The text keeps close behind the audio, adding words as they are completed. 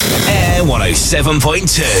Air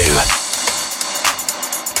 107.2.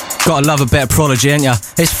 Gotta love a bit of Prodigy, ain't ya?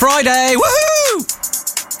 It's Friday! Woohoo!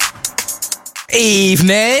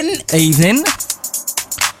 Evening.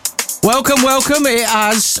 Welcome.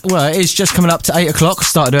 It is just coming up to 8 o'clock.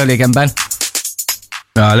 Started early again, Ben.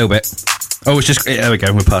 A little bit. Oh, it's just... There we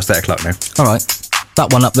go. We're past 8 o'clock now. Alright.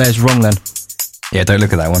 That one up there is wrong then. Yeah, don't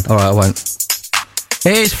look at that one. Alright, I won't.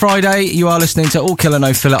 It is Friday. You are listening to All Killer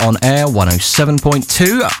No Filler on Air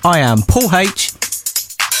 107.2. I am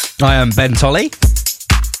PAULH. I am Ben Tolley.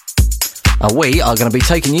 And we are going to be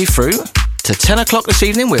taking you through to 10 o'clock this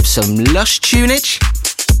evening with some lush tunage.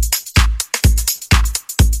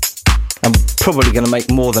 I'm probably going to make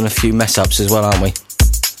more than a few mess-ups as well, aren't we?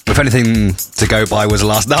 If anything to go by was the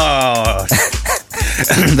last... Oh!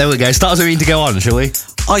 There we go. Start something to go on, shall we?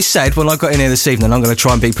 I said when I got in here this evening I'm going to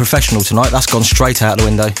try and be professional tonight. That's gone straight out the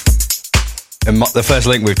window. And the first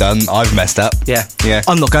link we've done, I've messed up. Yeah. Yeah.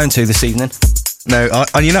 I'm not going to this evening. No,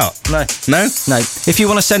 are you not? No. No? No. If you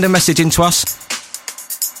want to send a message in to us,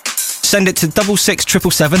 send it to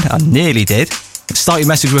 66777. I nearly did. Start your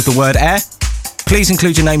message with the word air. Please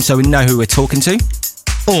include your name so we know who we're talking to.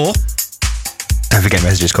 Or... Don't forget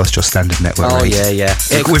messages cost your standard network rate. Yeah.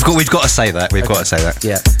 We've got to say that. We've got to say that.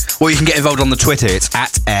 Yeah. Or you can get involved on the Twitter. It's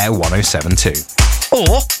at Air107.2.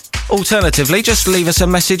 Or, alternatively, just leave us a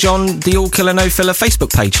message on the All Killer No Filler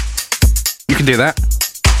Facebook page. You can do that.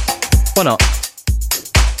 Why not?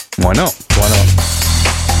 Why not?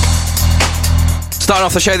 Starting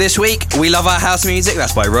off the show this week, We Love Our House Music.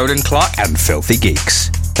 That's by Roland Clark and Filthy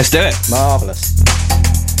Geeks. Let's do it. Marvellous.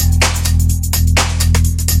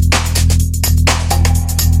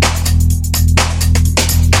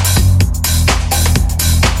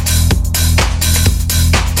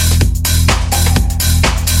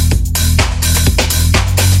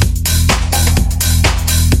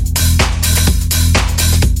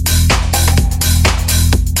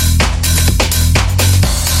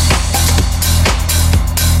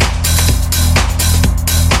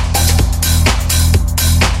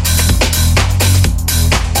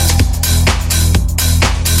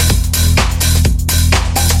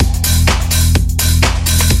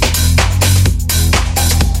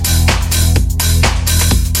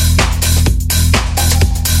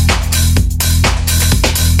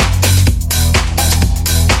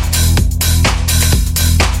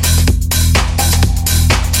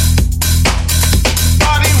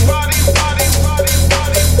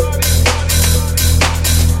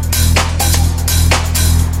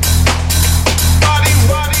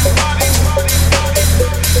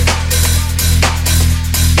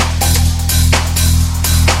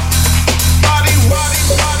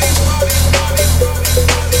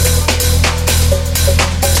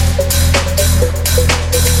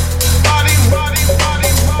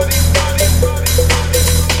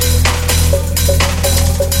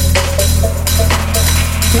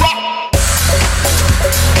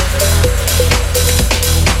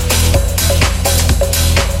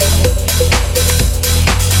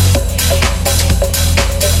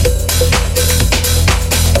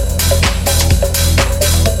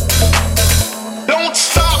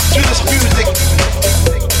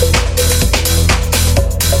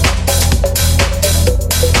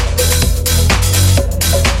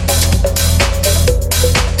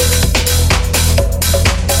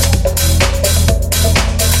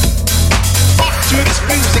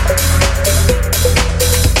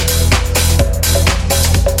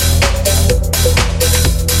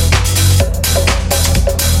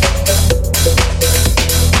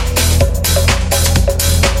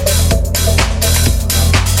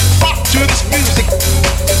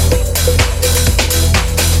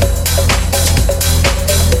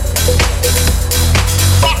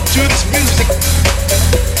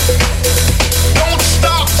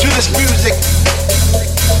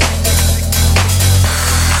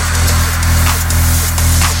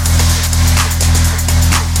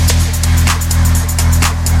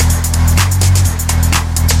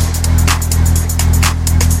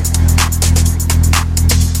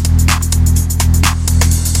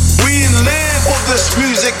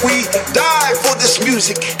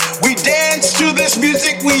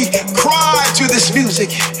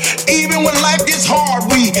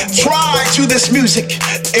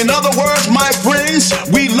 In other words, my friends,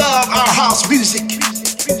 we love our house music.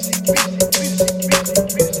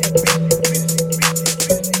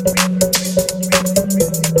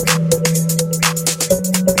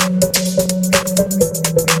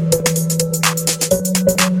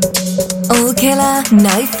 killer,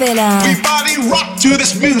 no filler. We body rock to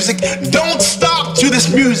this music, don't stop to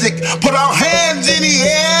this music. Put our hands in the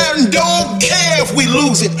air and don't care if we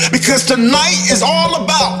lose it, because tonight is all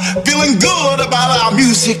about feeling good about our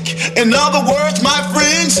music. In other words, my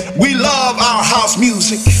friends, we love our house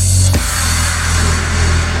music.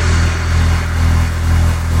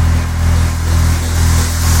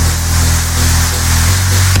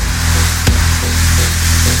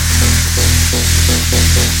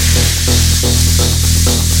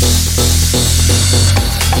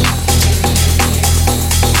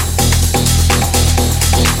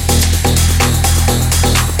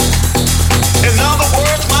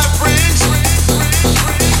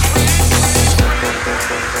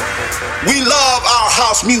 We love our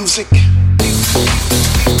house music.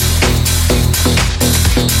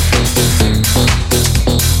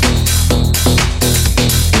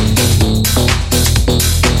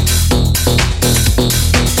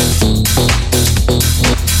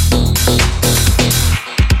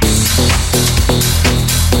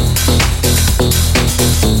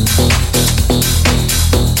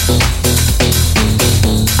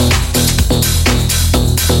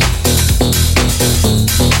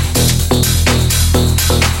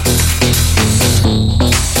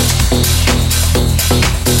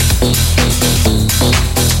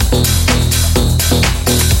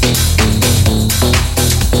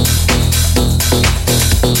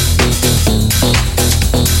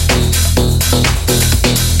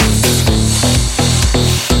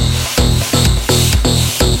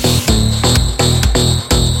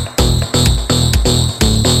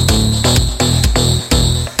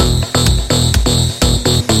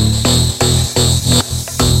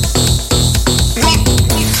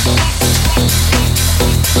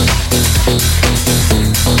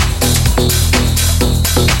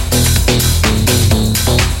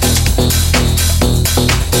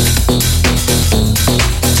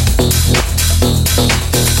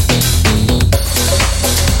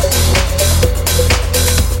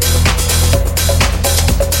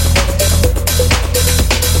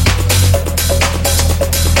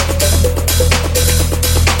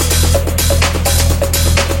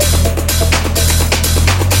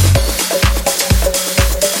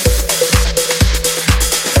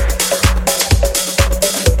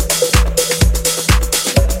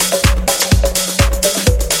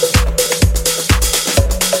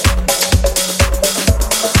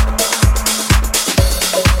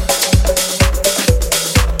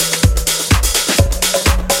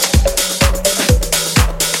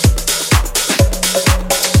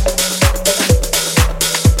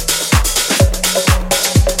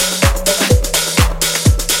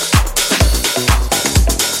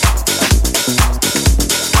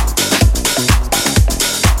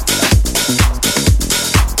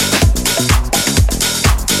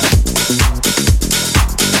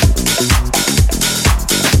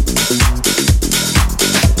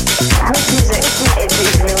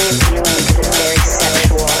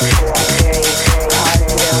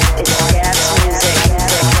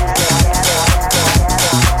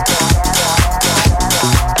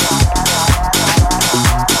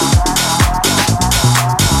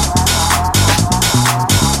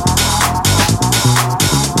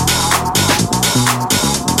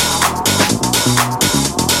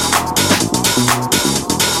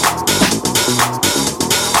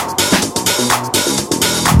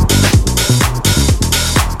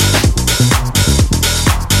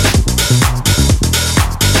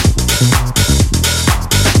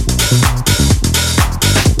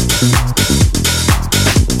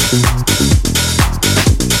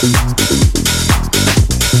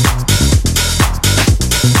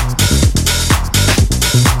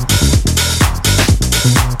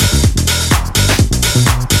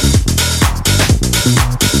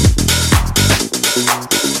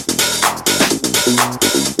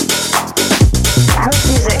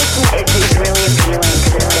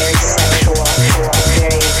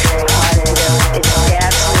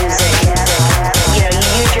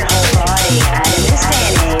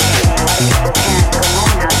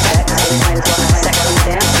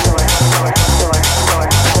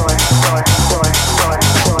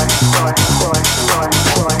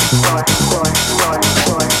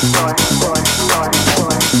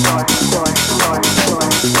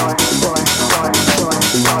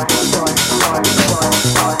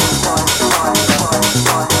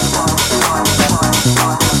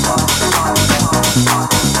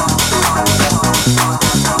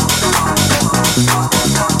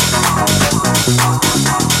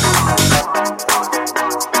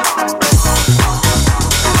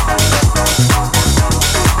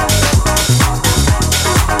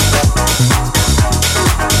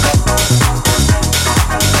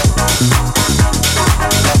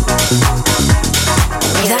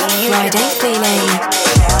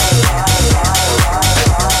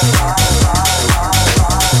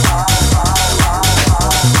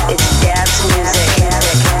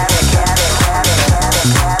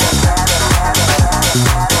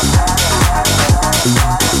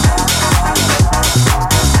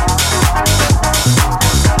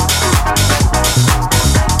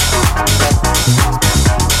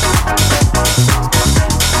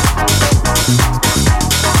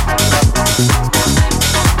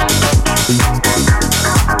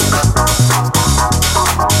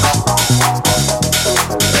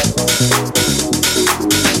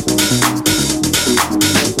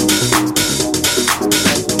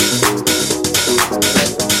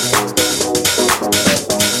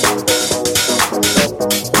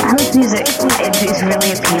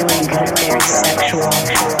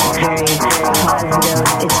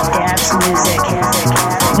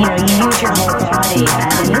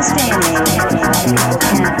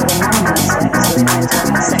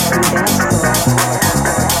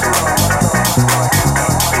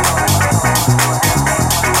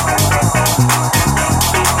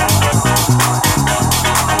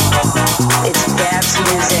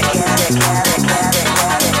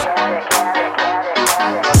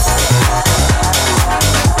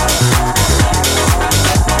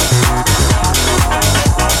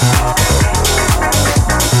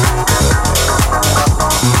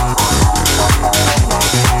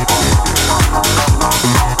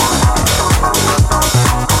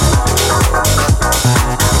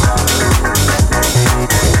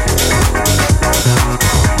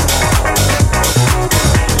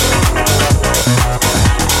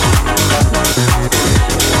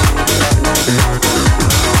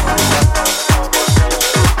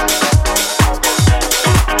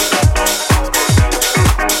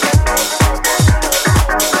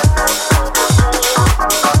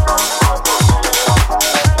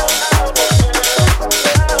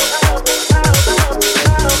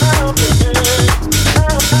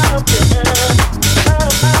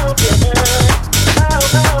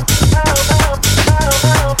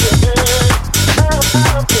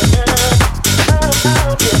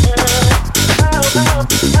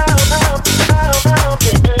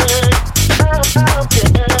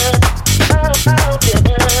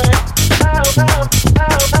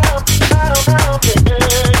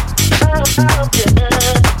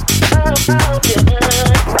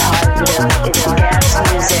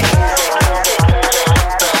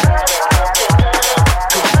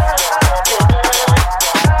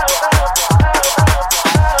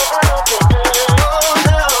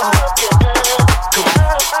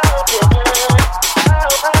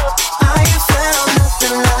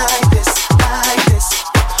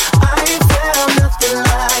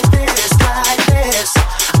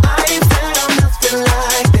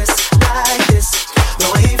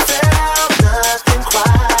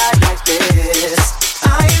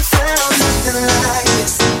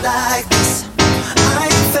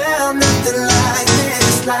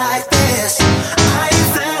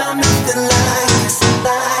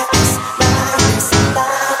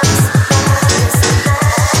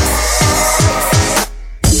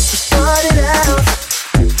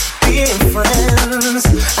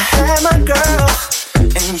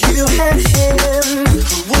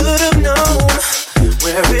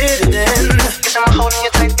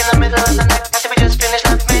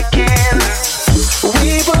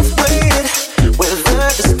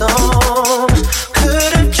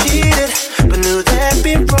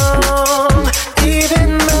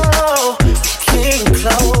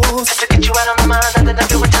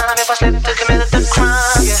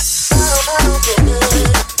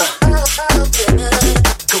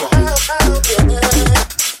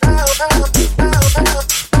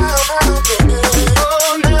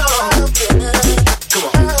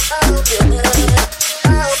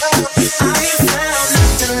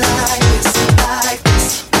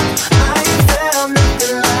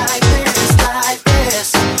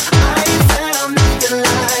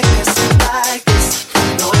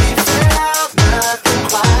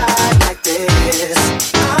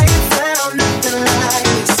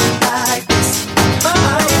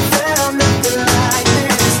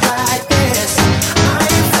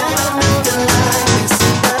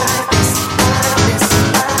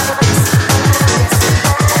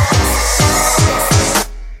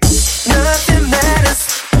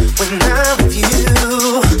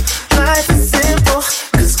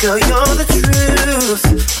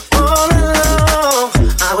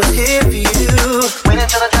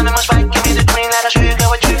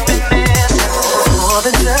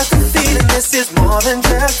 This is more than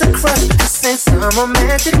just a crush. This ain't some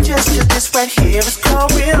romantic gesture. This right here is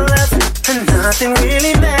called real love. And nothing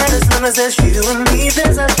really matters as long as there's you and me.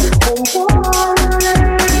 There's us.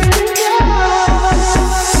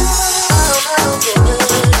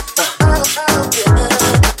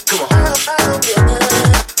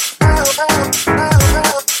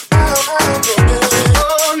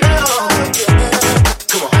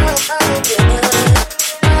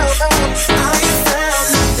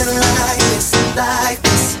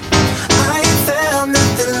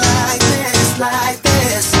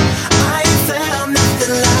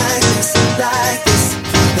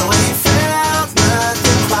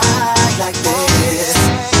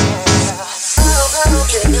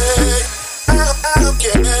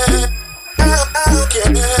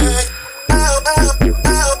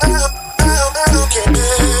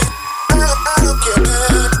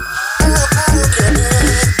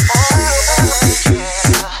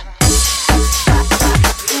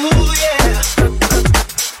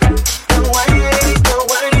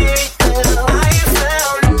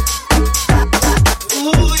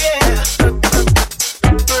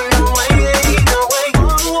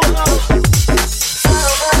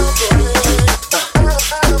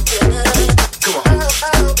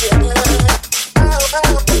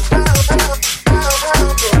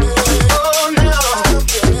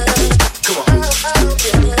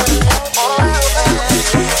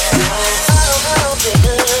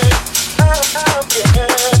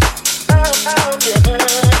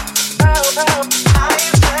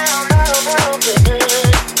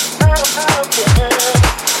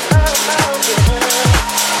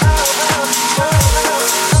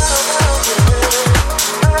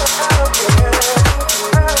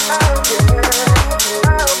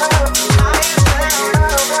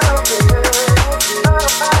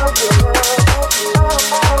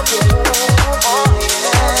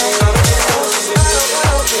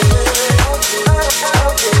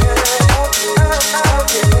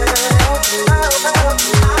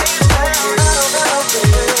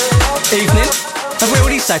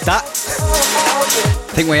 Said that. I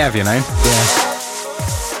think we have, you know. Yeah.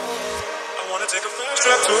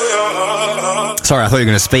 Sorry, I thought you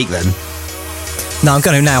were going to speak then. No, I'm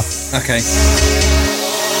going to now. Okay.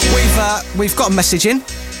 We've got a message in,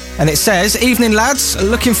 and it says, "Evening lads,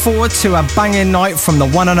 looking forward to a banging night from the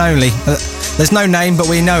one and only." There's no name, but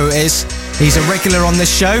we know it is. He's a regular on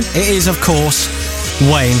this show. It is, of course,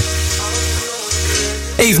 Wayne.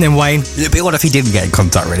 Evening, Wayne. It'd be odd if he didn't get in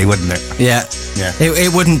contact, really, wouldn't it? Yeah. Yeah.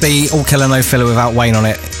 It wouldn't be all killer no filler without Wayne on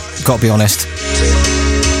it. Got to be honest.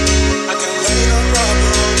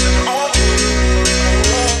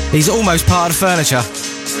 He's almost part of the furniture.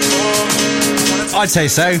 I'd say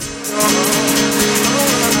so.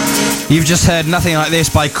 You've just heard Nothing Like This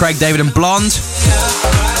by Craig David and Blonde.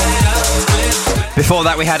 Before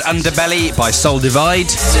that we had Underbelly by Soul Divide.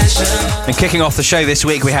 And kicking off the show this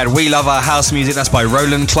week we had We Love Our House Music, that's by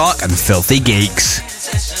Roland Clark and Filthy Geeks.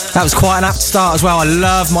 That was quite an apt start as well. I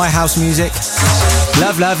love my house music.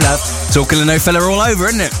 Love, love, love. It's all killer no filler all over,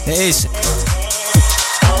 isn't it? It is.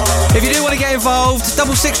 If you do want to get involved,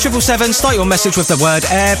 66777, start your message with the word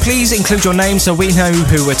air. Please include your name so we know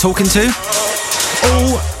who we're talking to.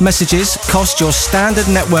 All messages cost your standard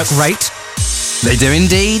network rate. They do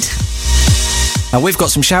indeed. And we've got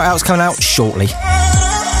some shout outs coming out shortly.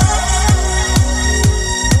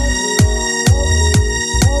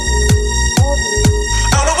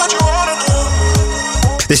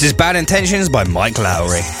 This is Bad Intentions by Mike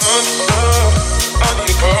Lowry.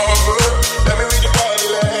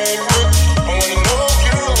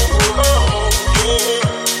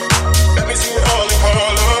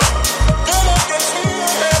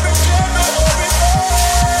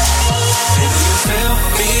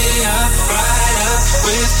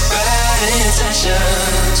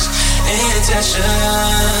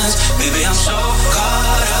 Baby, I'm so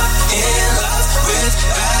caught up in love with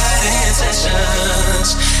bad intentions.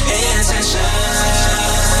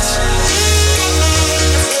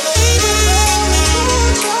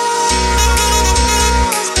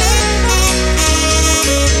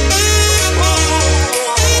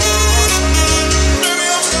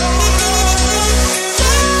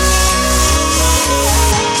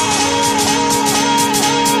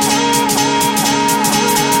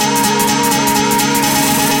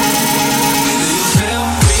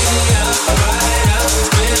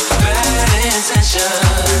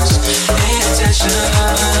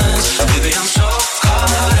 Baby, I'm so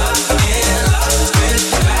caught up in love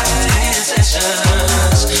with bad intentions.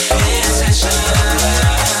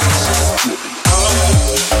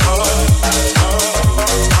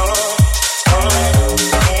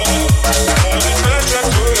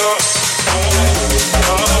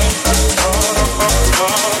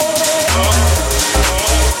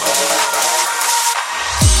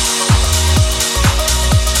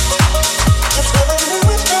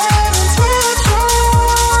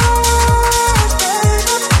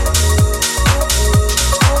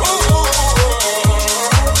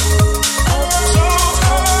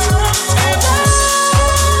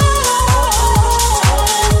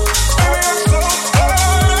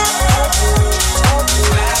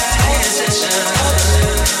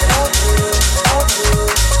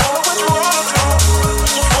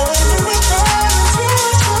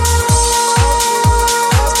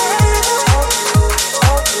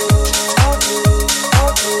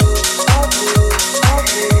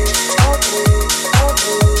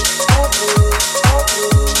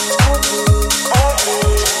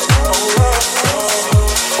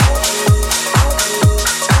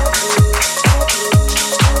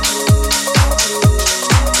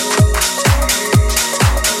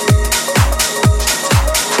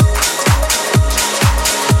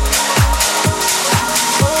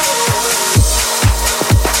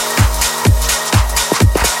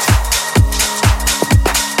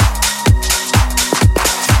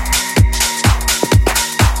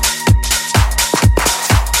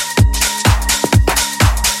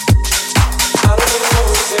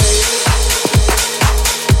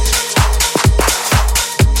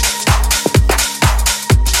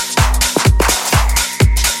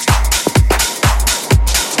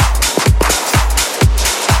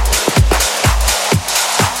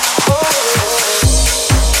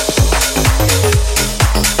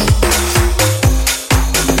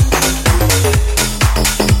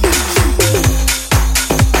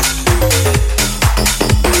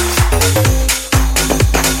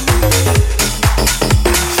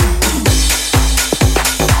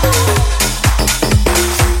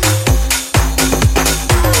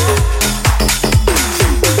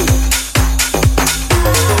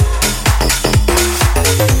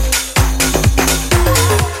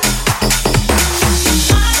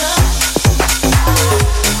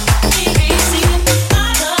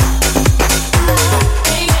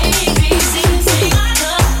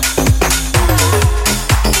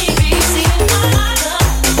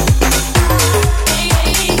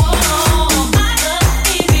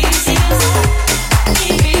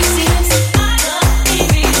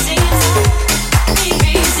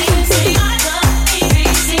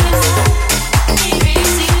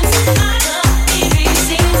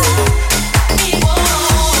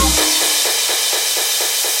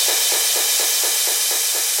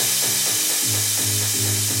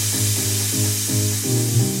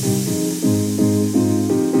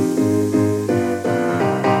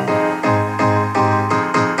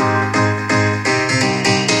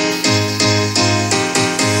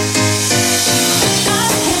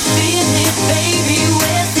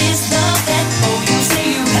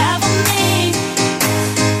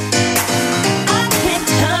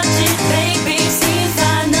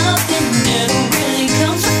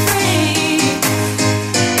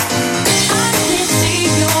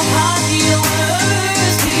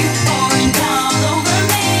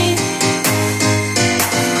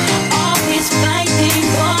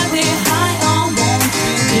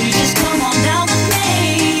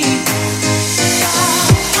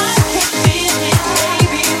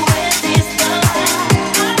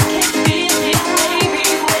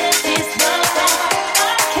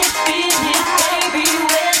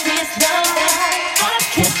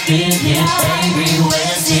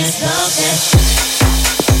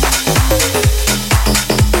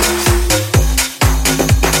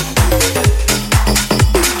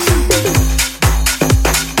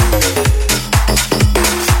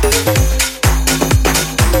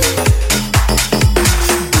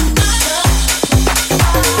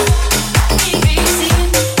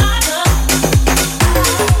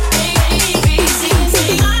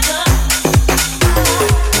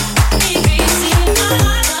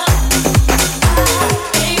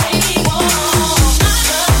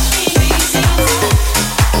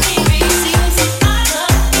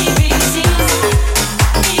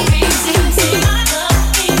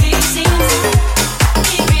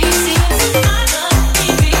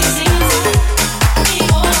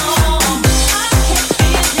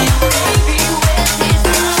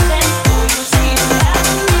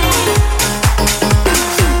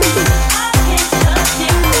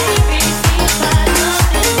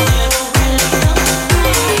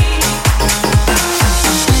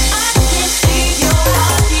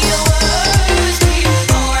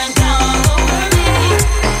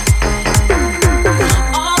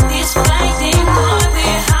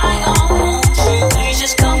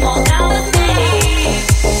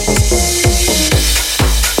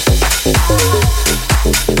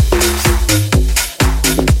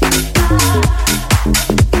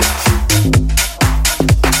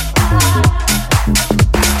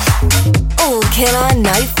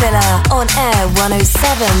 Filler on Air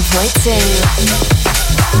 107.2.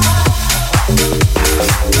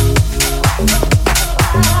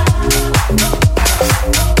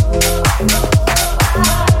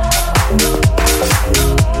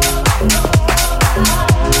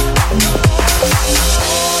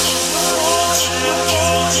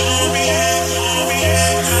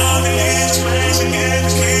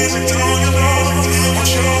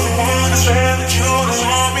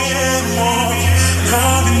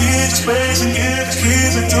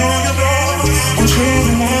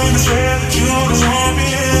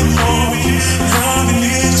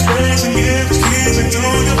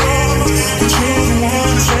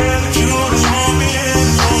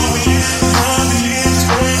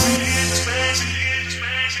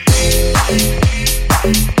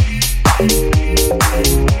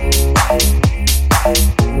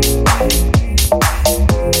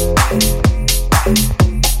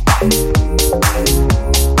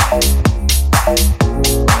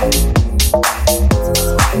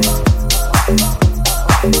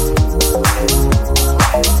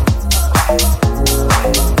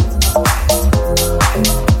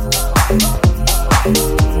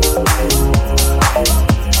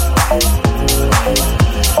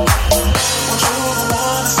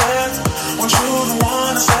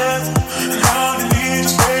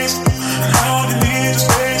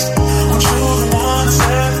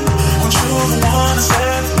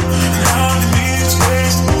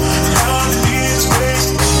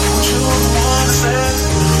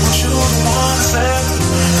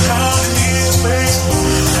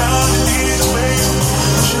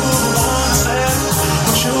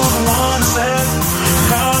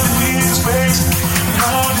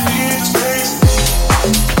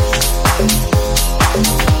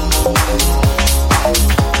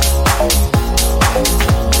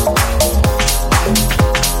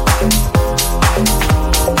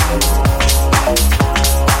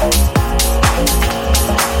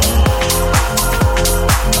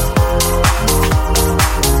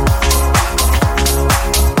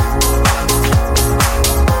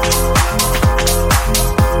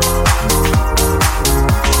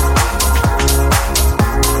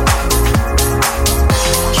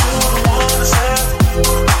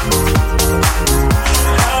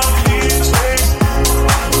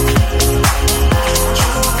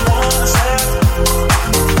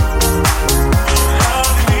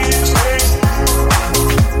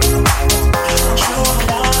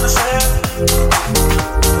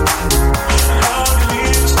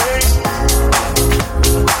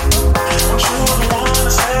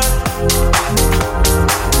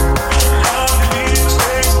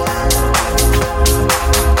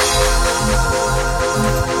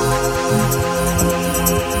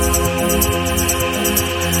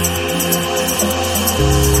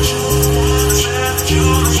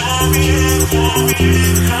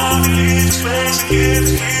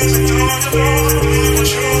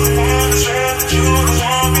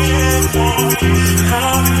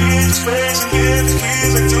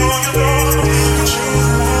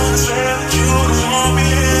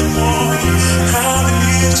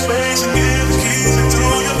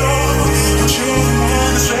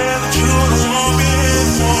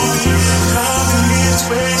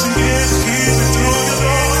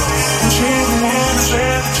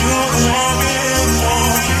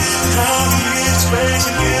 Space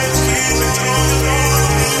and give the keys to your door.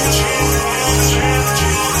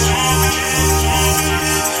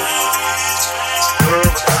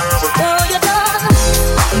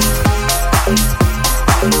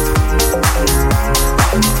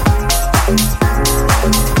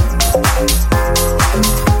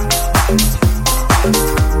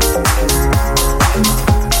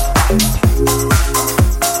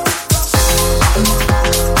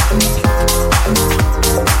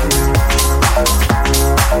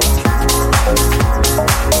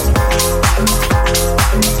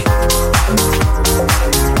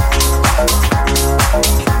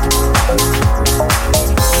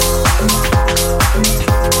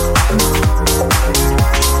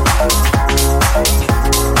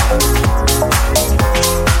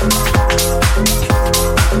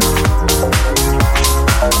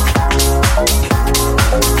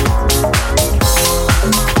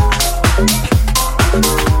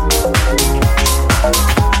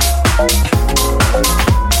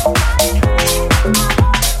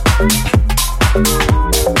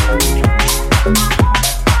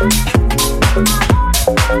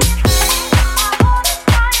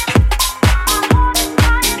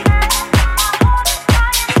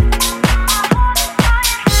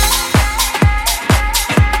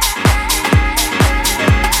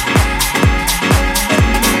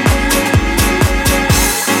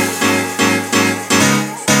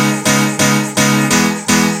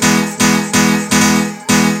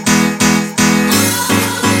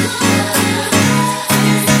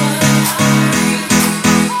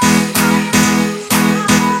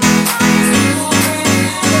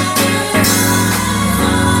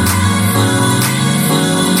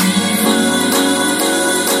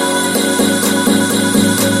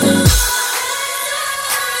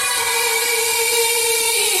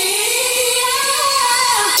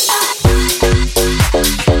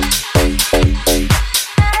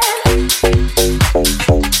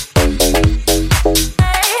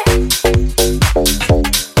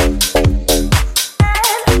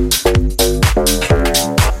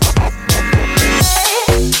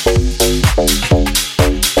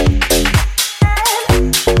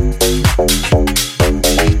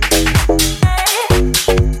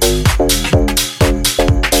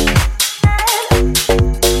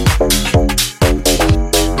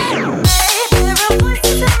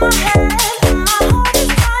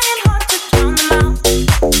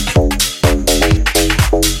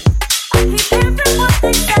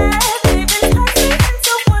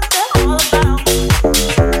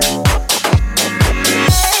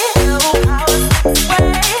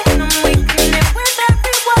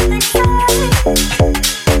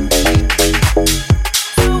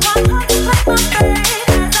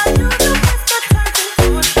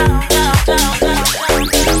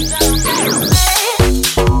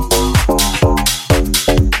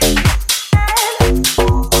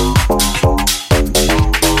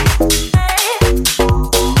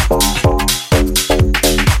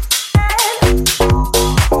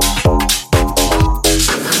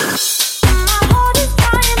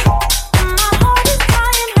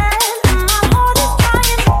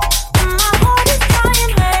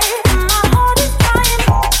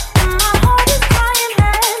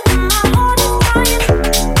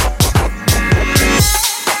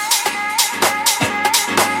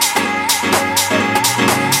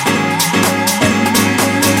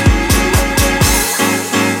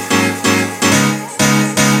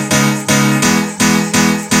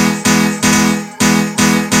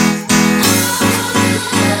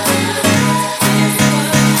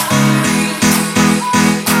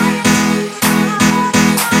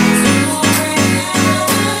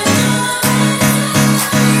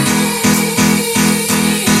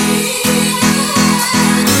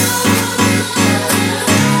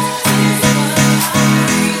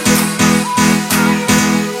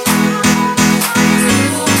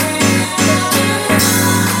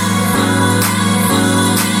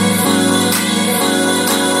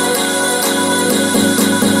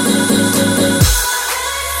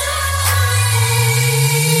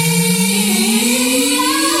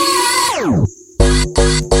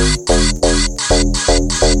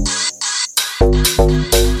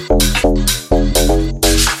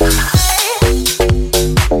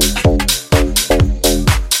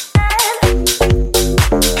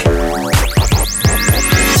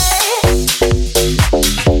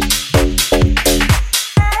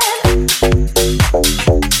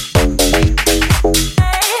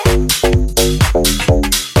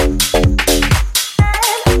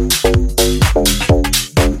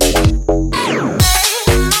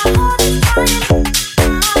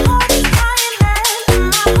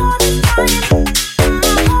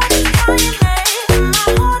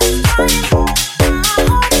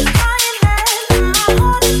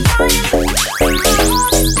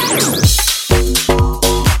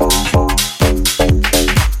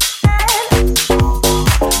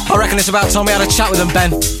 reckon it's about time we had a chat with them,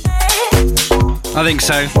 Ben? I think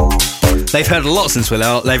so. They've heard a lot since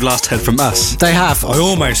they've last heard from us. They have. I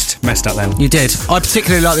almost messed up then. You did. I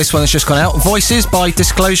particularly like this one that's just gone out. Voices by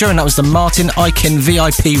Disclosure, and that was the Martin Ikin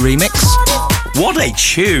VIP remix. What a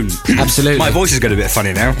tune. Absolutely. My voice is going a bit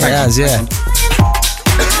funny now. It has, yeah.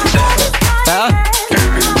 Better?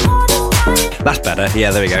 That's better.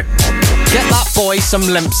 Yeah, there we go. Get that boy some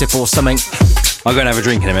Lemsip or something. I'll go and have a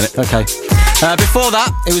drink in a minute. Okay. Before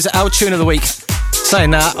that, it was our tune of the week.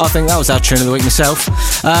 Saying that, I think that was our tune of the week myself.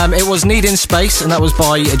 It was Need in Space, and that was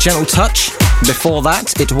by A Gentle Touch. Before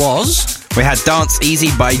that, it was... We had Dance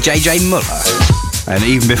Easy by JJ Muller. And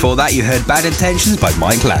even before that, you heard Bad Intentions by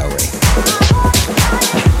Mike Lowry.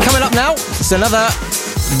 Coming up now, it's another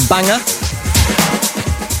banger.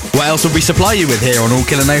 What else would we supply you with here on All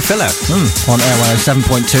Killer No Filler? On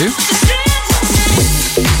Air107.2.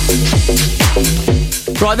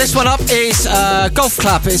 Right, this one up is Golf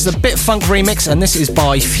Clap. It's the Bit Funk remix, and this is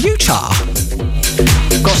by Future.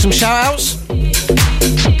 Got some shout-outs?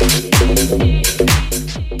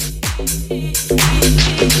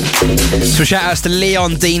 Some shout-outs to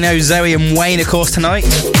Leon, Dino, Zoe and Wayne, of course, tonight.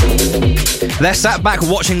 They're sat back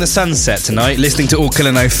watching the sunset tonight, listening to All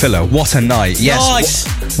Killer No Filler. What a night. Yes. Nice.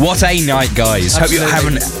 What a night, guys. Absolutely. Hope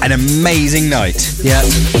you're having an amazing night. Yeah,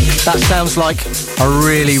 that sounds like a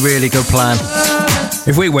really, really good plan.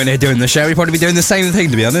 If we weren't here doing the show, we'd probably be doing the same thing,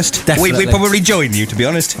 to be honest. Definitely. We'd probably join you, to be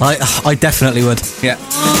honest. I definitely would. Yeah.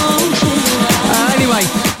 Anyway,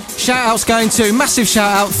 shout-outs going to... Massive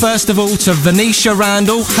shout-out, first of all, to Venetia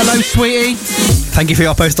Randall. Hello, sweetie. Thank you for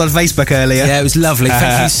your post on Facebook earlier. Yeah, it was lovely.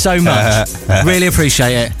 Thank you so much. Really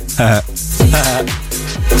appreciate it.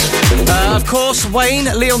 Of course, Wayne,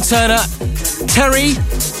 Leon Turner, Terry,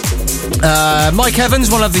 Mike Evans,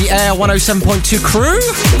 one of the Air 107.2 crew.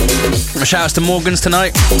 Shout-outs to Morgans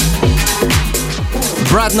tonight.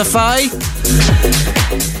 Brad Nafay.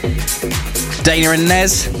 Dana and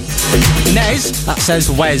Nez. Nez? That says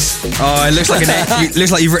Wes. Oh, it looks like an N. It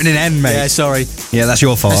looks like you've written an N, mate. Yeah, sorry. Yeah, that's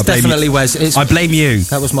your fault. It's definitely Wes. I blame you.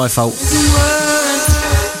 That was my fault.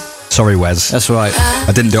 Sorry, Wes. That's right.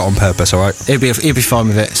 I didn't do it on purpose, all right? He'll be fine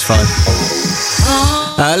with it. It's fine.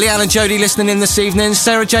 Leanne and Jodie listening in this evening.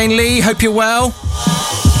 Sarah Jane Lee, hope you're well.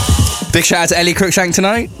 Big shout out to Ellie Crookshank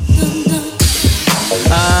tonight.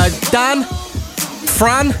 Dan,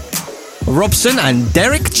 Fran, Robson and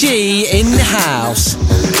Derek G in the house.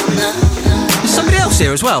 There's somebody else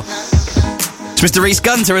here as well. It's Mr. Reese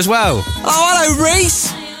Gunter as well. Oh, hello,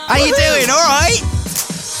 Reese. How you doing? All right?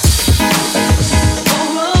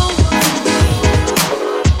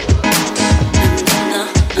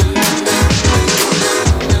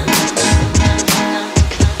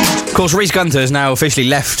 Of course, Reese Gunter has now officially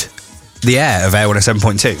left the air of Air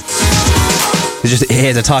 107.2. He's just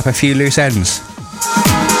here to type a few loose ends.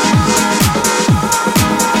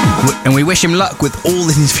 And we wish him luck with all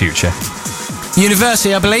in his future.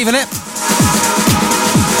 University, I believe in it.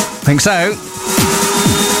 Think so.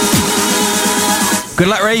 Good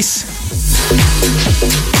luck, Reese.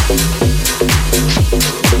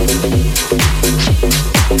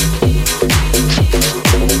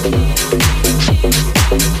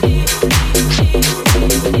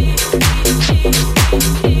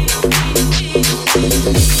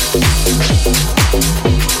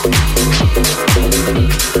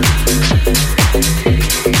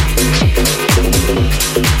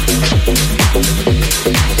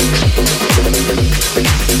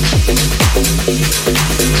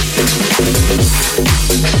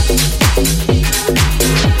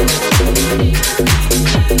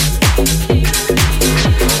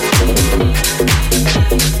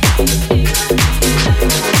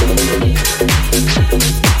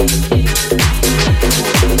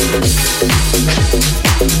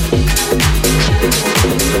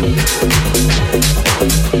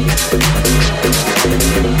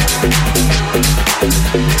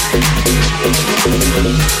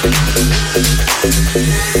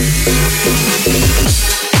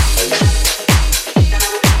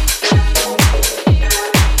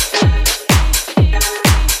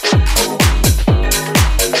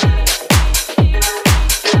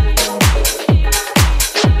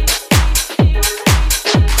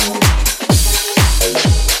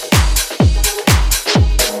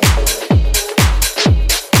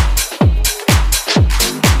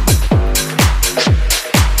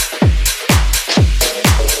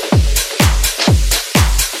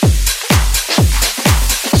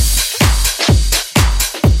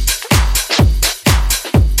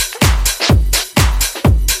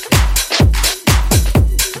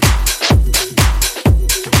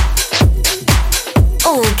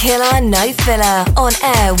 Killer No Filler on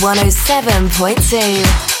Air 107.2.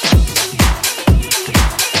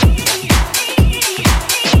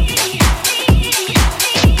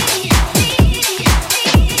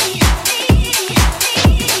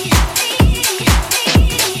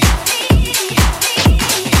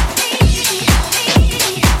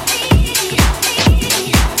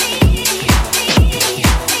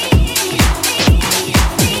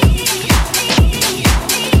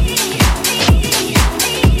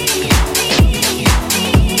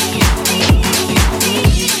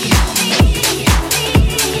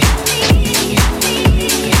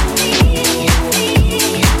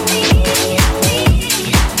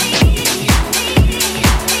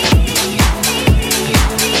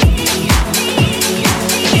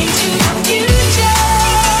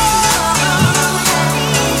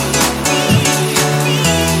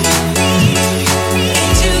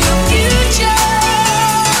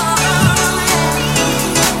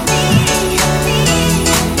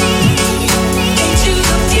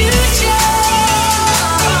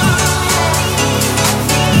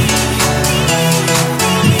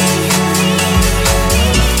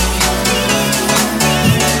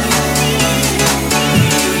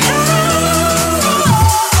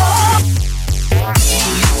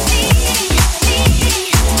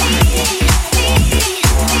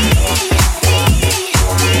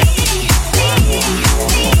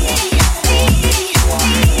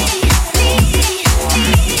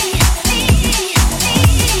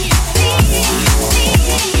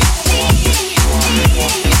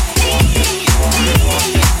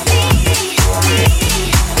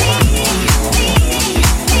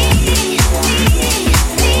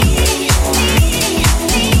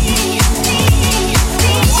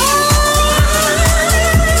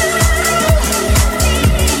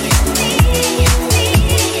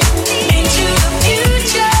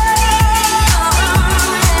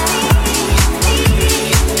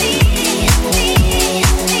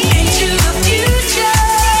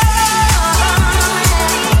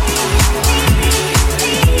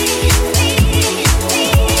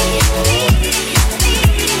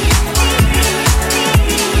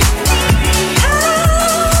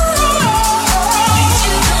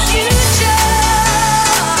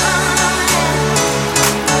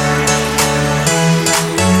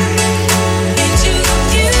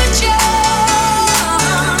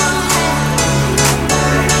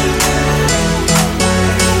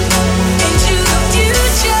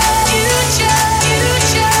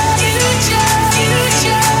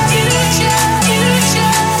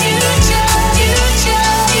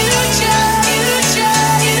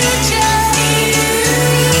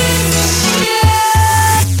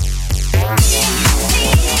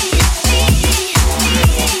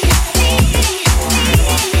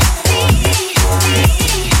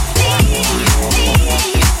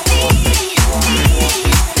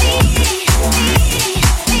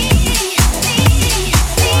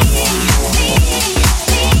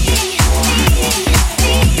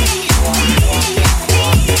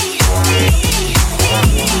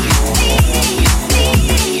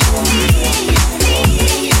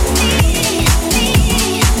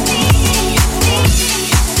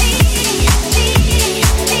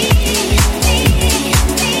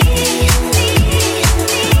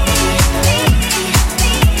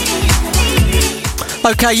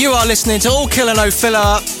 Okay, you are listening to All Killer No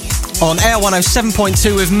Filler on Air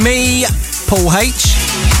 107.2 with me, Paul H.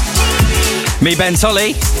 Me, Ben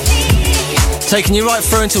Tolley. Taking you right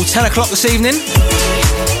through until 10 o'clock this evening.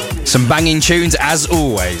 Some banging tunes as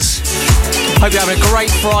always. Hope you're having a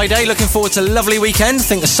great Friday. Looking forward to a lovely weekend. I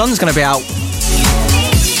think the sun's going to be out.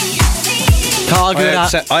 Can't argue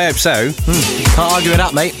with that. I hope so. Can't argue with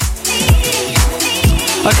that, mate.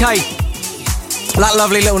 Okay. That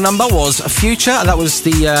lovely little number was Future. That was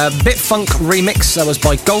the Bit Funk remix. That was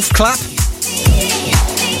by Golf Clap.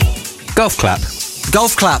 Golf clap.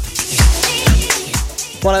 Golf Clap.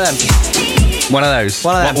 One of them. One of those.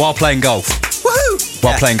 One of them. While playing golf. Woohoo!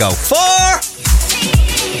 While playing golf. 4!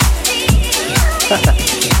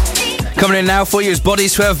 Coming in now for you is Body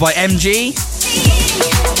Swerve by MG.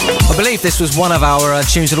 I believe this was one of our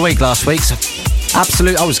tunes of the week last week. So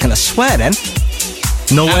absolute. I was going to swear then.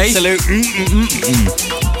 No way. Absolute.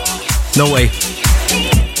 No way.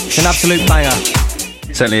 It's an absolute banger.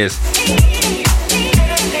 Certainly is.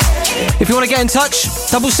 If you want to get in touch,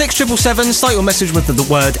 66777, start your message with the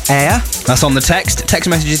word air. That's on the text. Text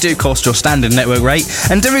messages do cost your standard network rate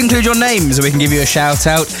and do include your name so we can give you a shout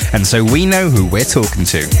out and so we know who we're talking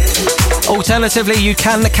to. Alternatively, you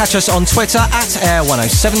can catch us on Twitter at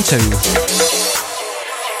Air107.2.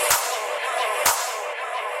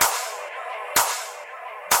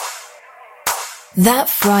 That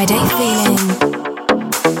Friday feeling.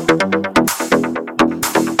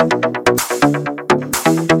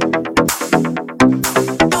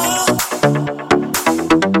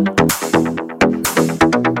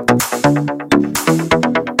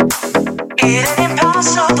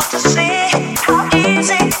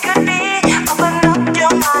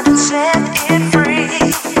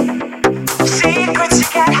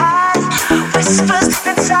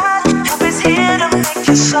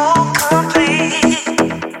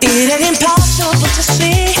 It ain't impossible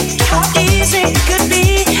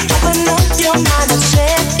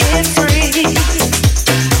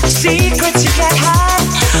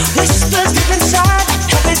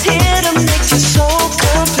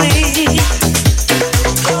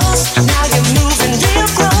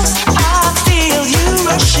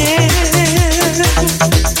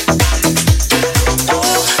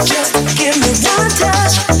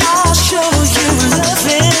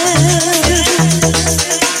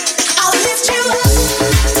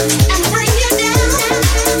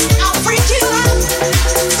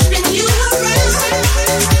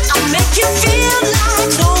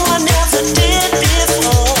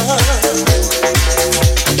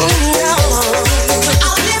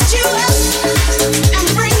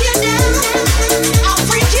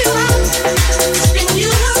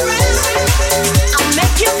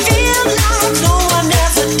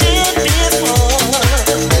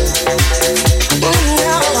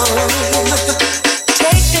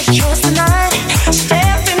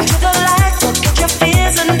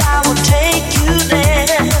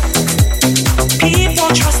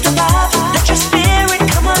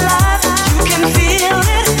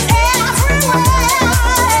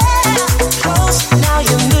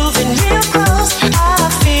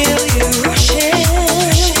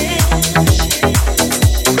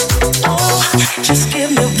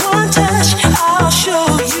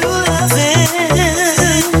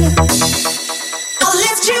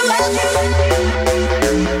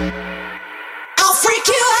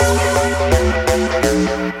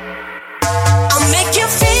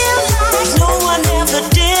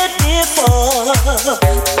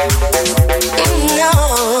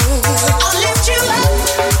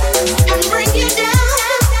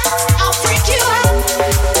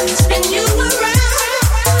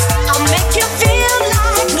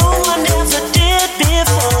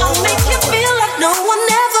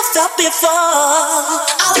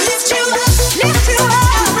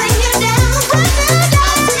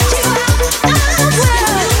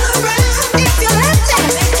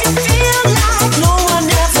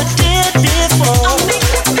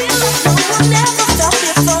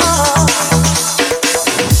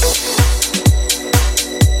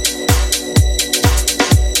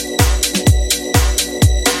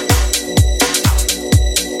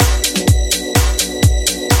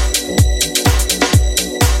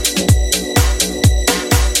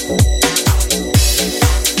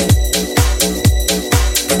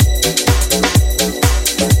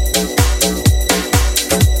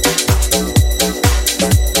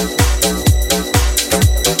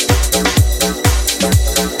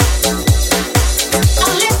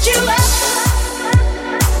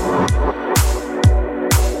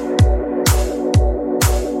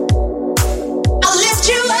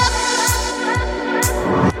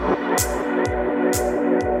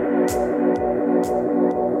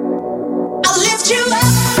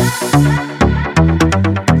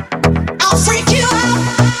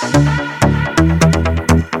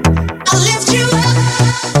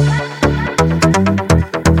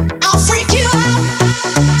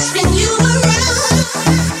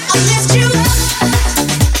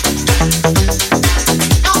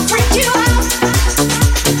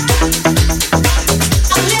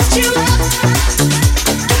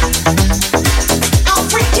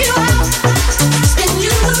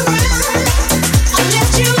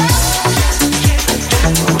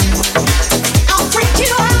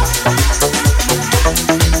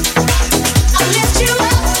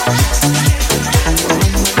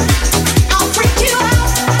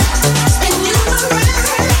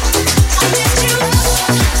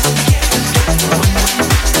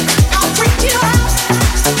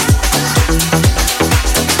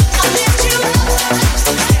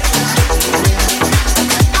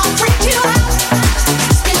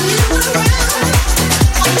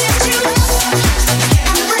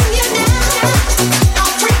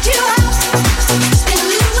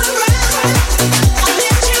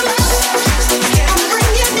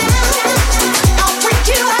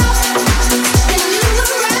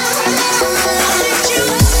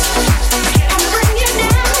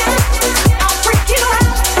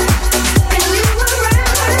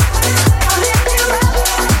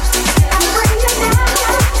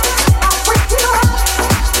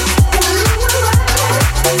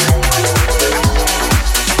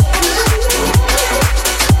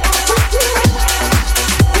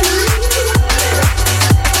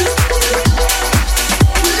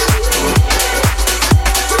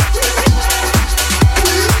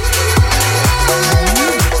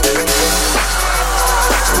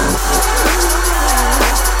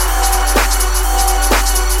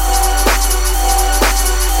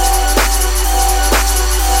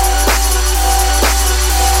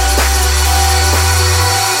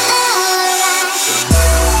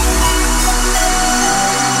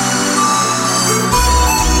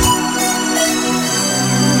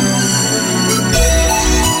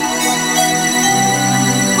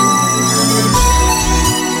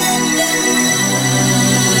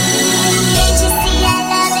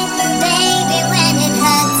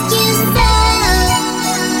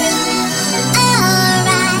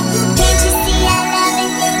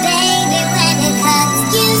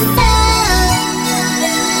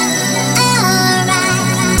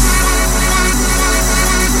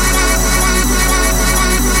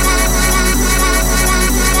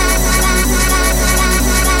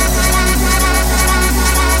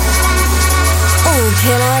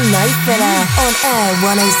on Air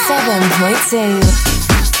 107.2.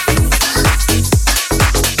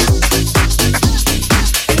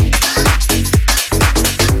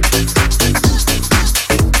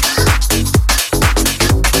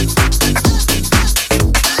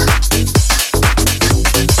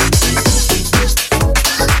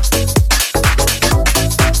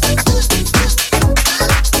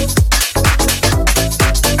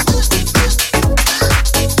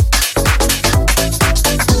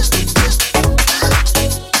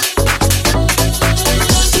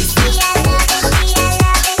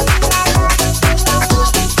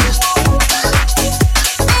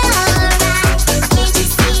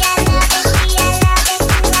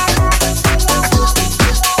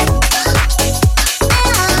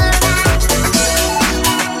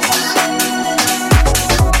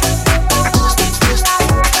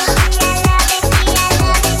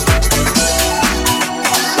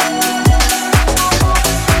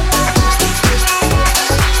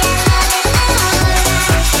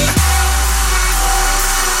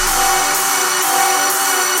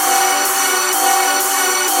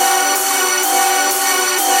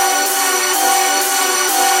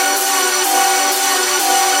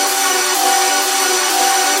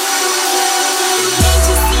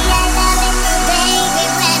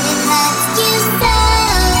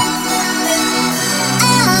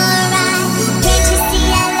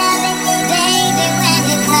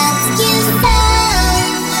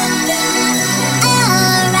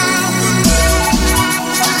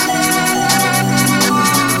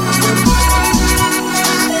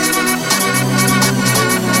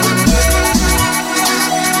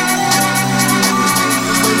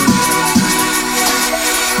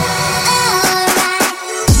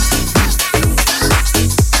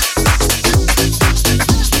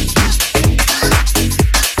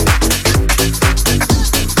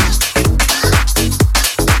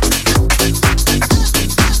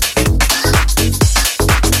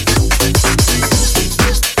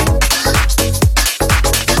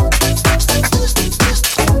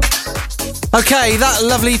 Okay, that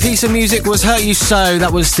lovely piece of music was Hurt You So.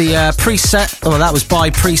 That was the preset, or that was by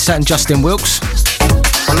Preset and Justin Wilkes.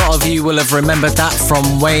 A lot of you will have remembered that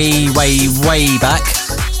from way, way, way back.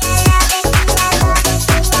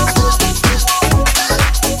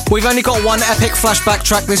 We've only got one epic flashback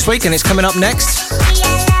track this week, and it's coming up next.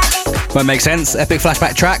 Won't make sense. Epic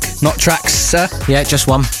flashback track, not tracks, sir. Yeah, just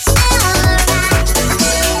one.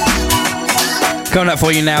 Coming up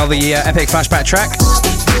for you now, the epic flashback track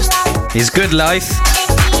is Good Life.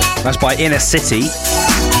 That's by Inner City.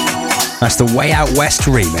 That's the Way Out West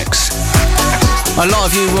remix. A lot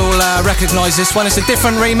of you will recognise this one. It's a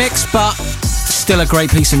different remix, but still a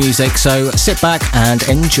great piece of music. So sit back and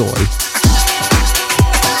enjoy.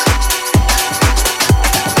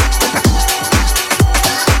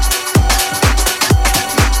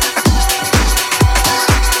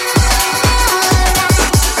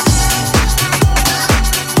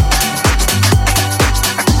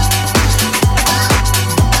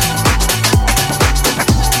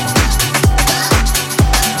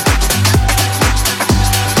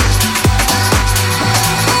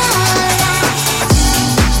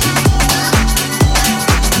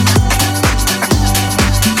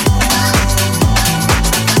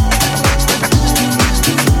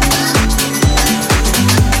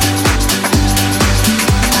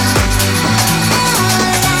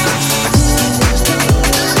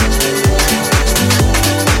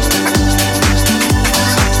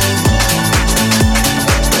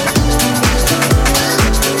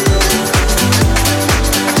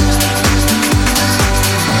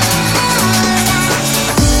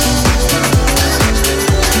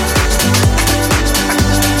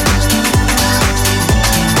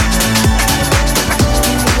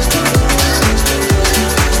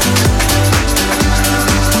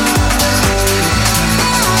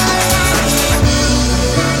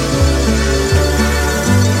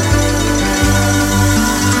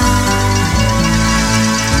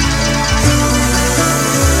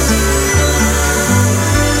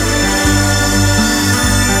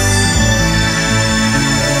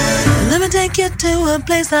 To a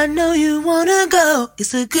place I know you wanna go.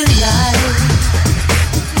 It's a good life.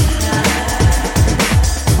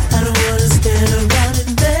 I don't wanna stand around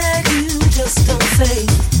and beg you. Just don't say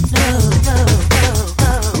no, no, no,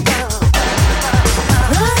 no, no.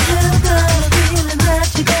 I have got a feeling that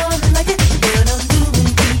you're gonna like it. What I'm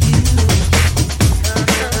doing to you.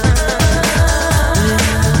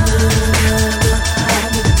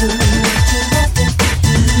 I've been doing what you want me to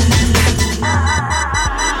do.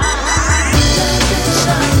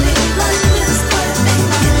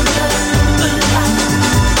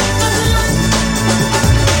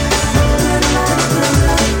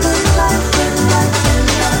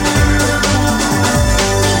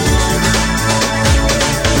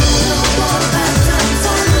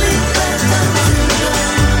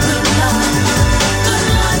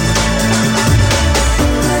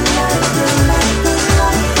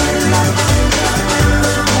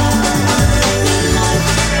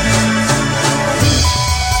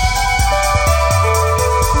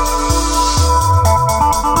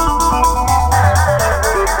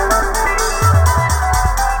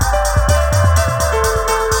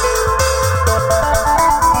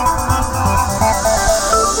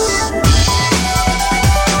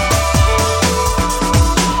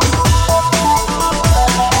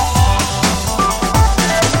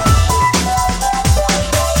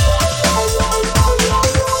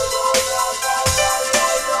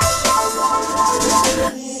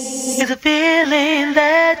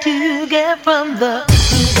 From the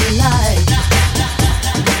light.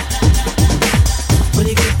 When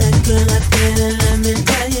you get that good life feeling, let me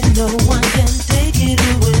tell you, no one can take it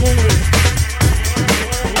away.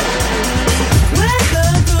 When the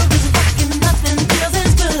groove is rocking, nothing feels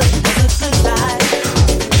as good as a good life.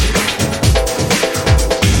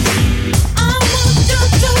 I want you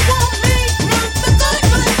to want me, want the good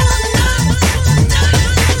life all night.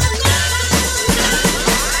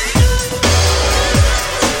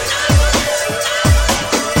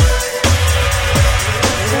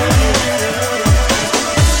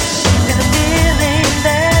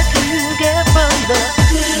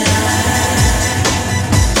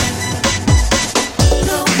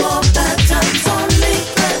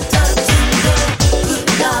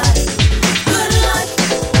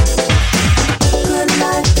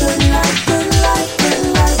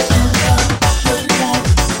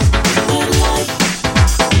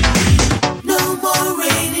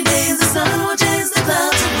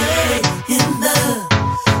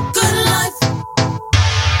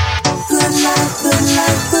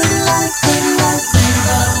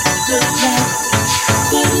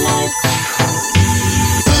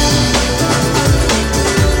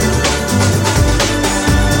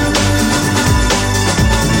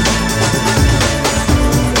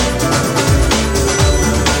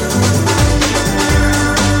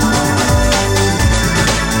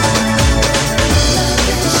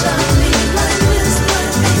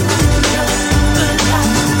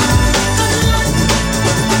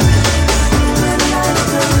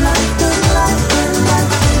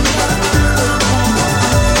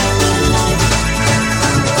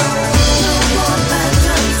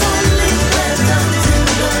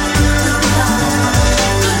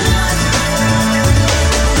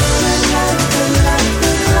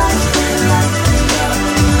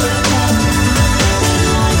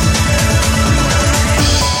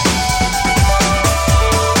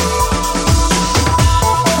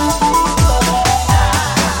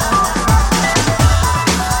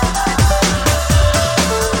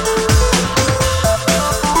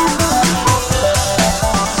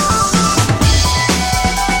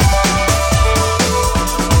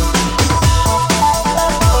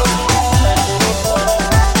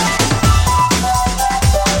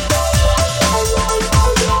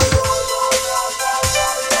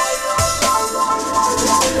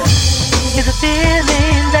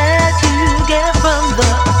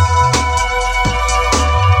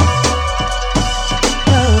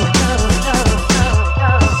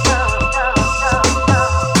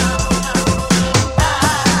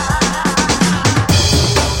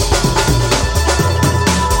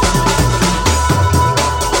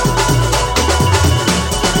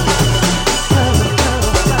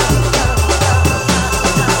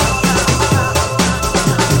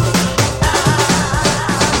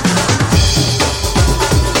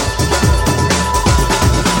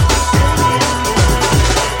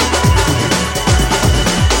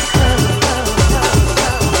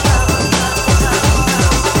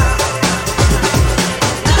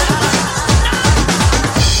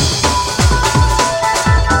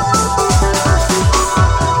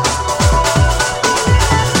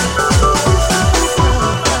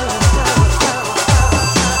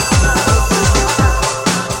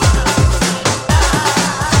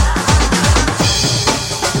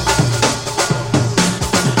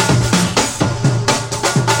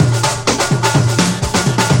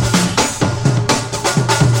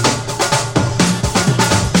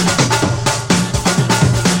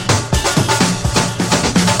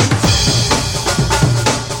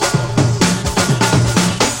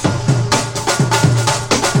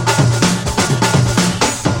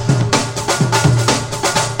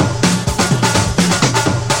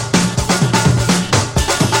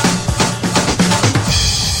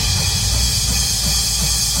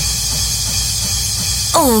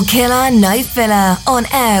 All Killer, No Filler on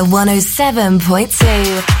Air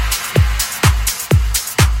 107.2.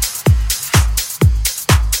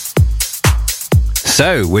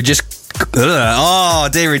 So, we're just... Oh,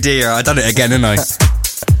 dearie dear, I done it again, didn't I?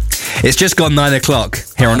 It's just gone 9 o'clock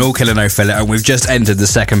here on All Killer No Filler, and we've just entered the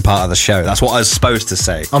second part of the show. That's what I was supposed to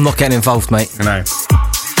say. I'm not getting involved, mate. No.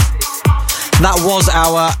 That was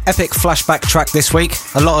our epic flashback track this week.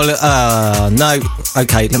 A lot of... no.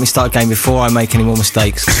 Okay, let me start again before I make any more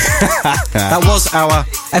mistakes. That was our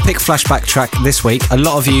epic flashback track this week. A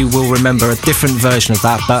lot of you will remember a different version of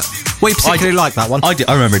that, but we particularly like that one. I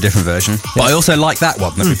remember a different version, but I also like that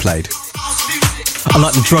one that we played. I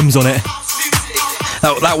like the drums on it.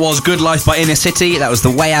 That was Good Life by Inner City. That was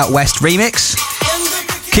the Way Out West remix.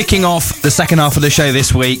 Kicking off the second half of the show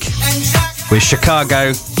this week with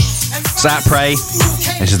Chicago, Zapre.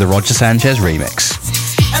 This is the Roger Sanchez remix.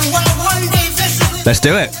 Let's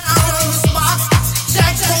do it.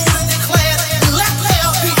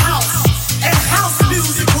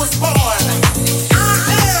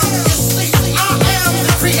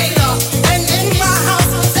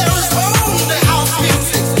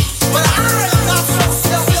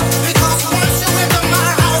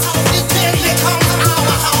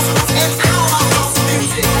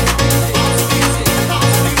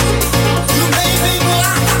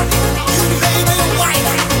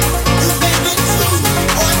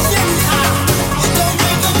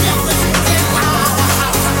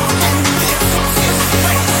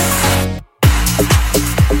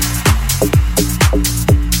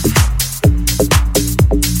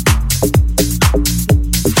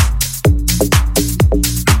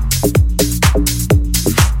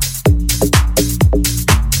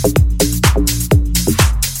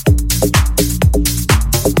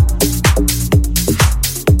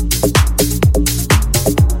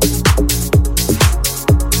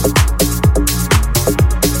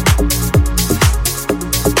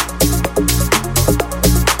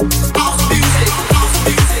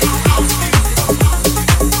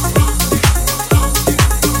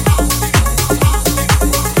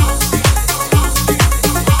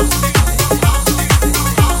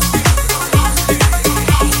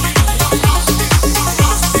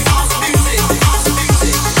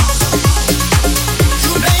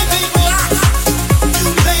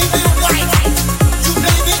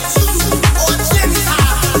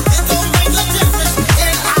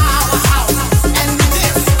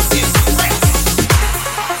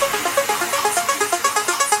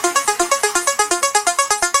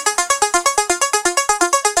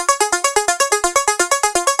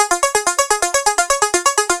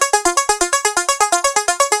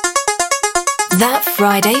 That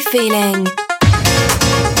Friday feeling.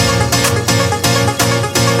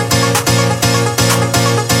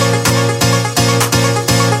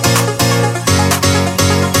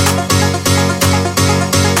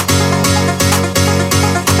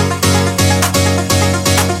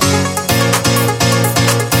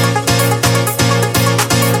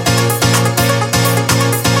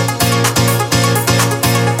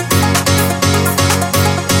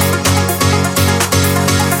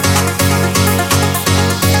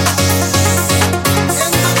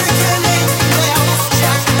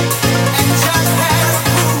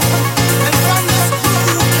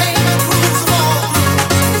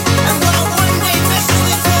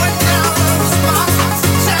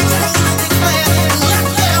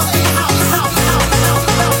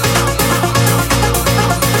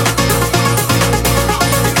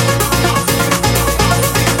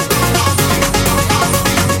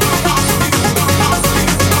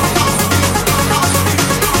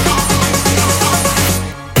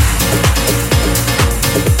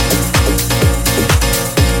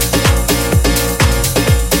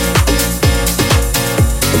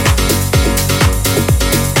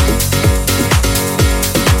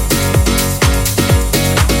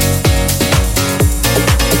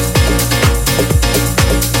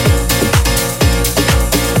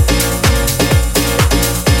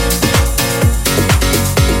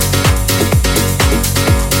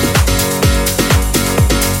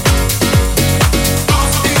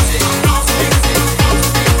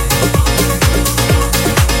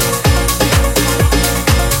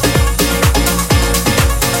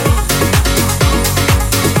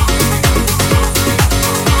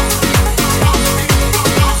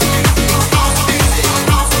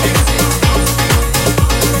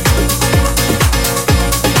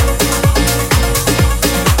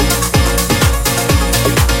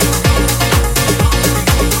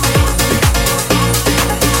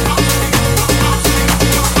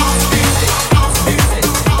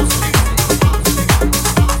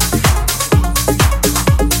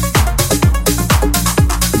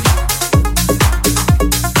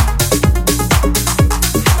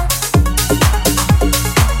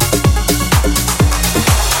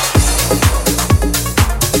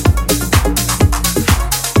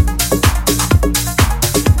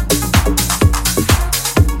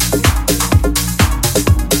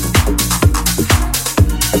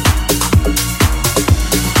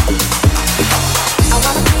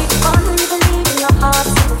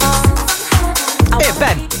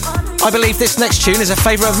 Ben, I believe this next tune is a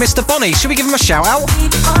favourite of Mr. Bonnie. Should we give him a shout out?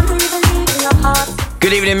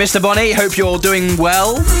 Good evening, Mr. Bonnie. Hope you're doing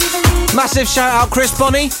well. Massive shout out, Chris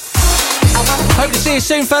Bonnie. Hope to see you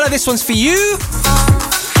soon, fella. This one's for you.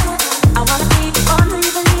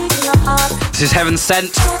 This is Heaven Sent.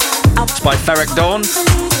 It's by Ferric Dawn.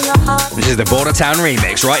 This is the Border Town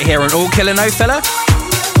remix right here on All Killer No Filler.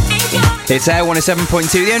 It's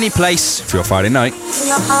Air107.2, the only place for your Friday night.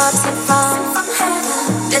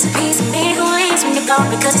 There's a piece of me who leaves when you're gone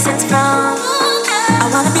because it's sent from. I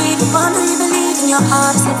wanna be the one who you believe in your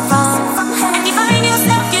heart is sent from. And you find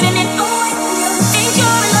yourself getting it going, think you're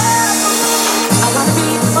in love. I wanna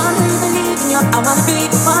be the one who you believe in your. I wanna be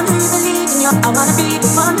the one who you believe in your. I wanna be the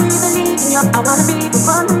one who you believe in your. I wanna be the one who you believe in your. I wanna be the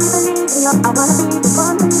one who you believe in your. I wanna be the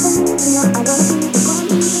one who you believe in your.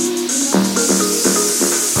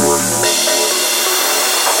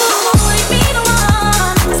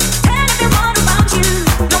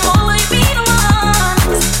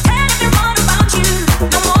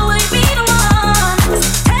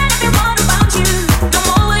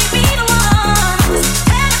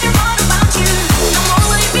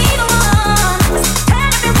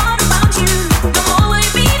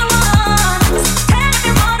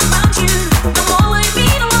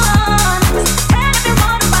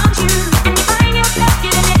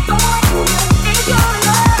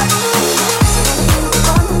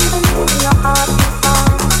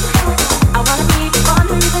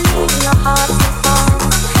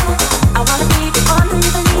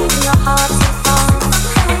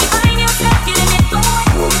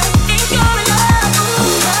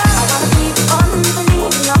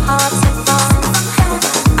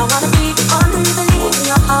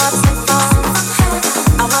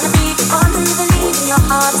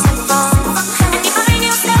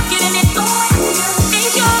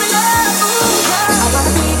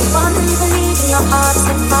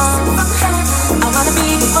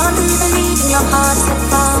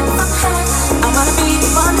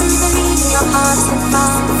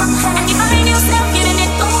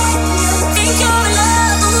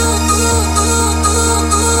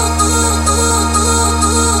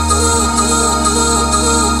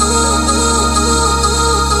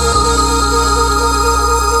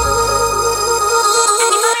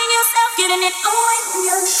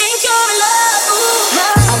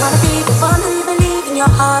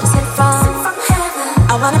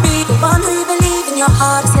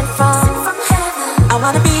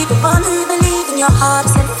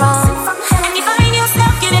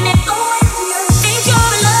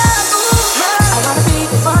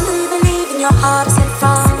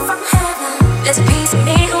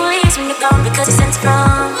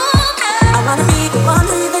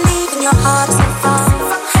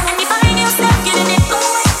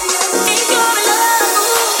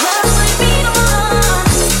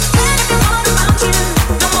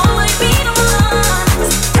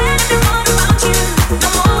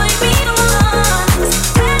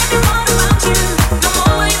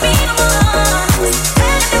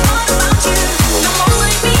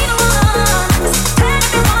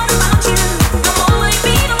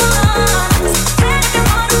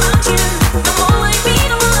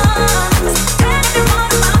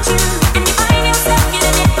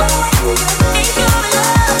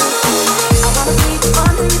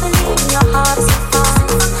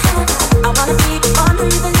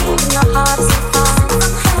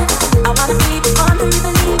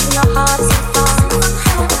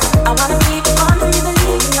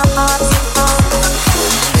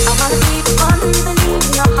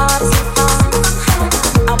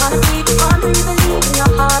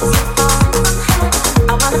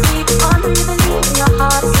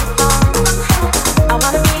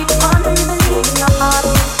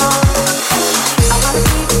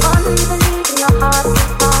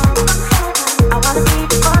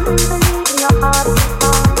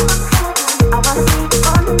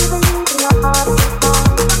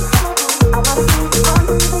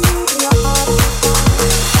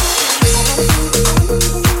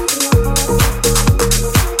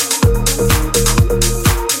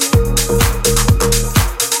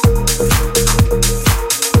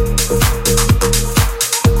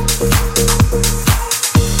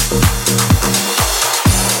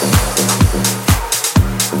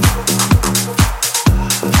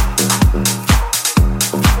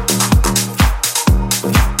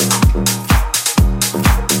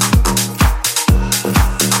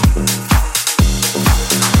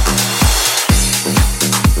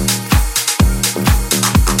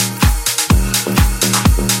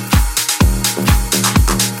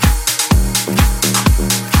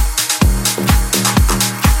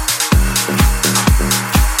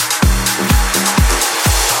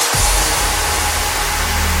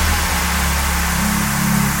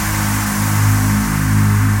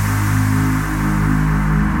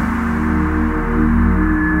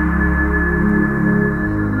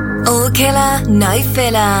 filler, no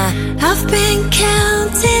filler. I've been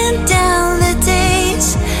counting down the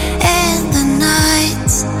days and the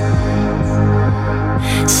nights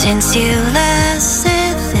since you last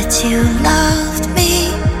said that you loved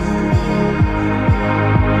me.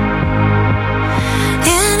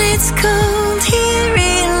 And it's cold here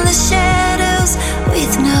in the shadows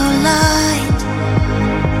with no light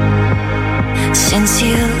since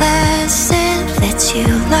you last said that you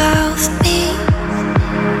loved me.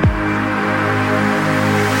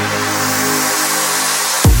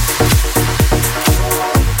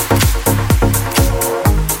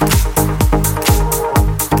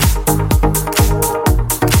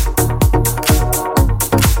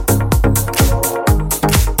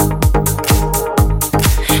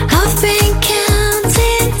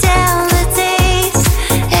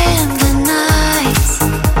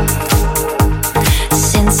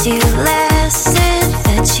 Since you last said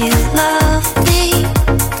that you loved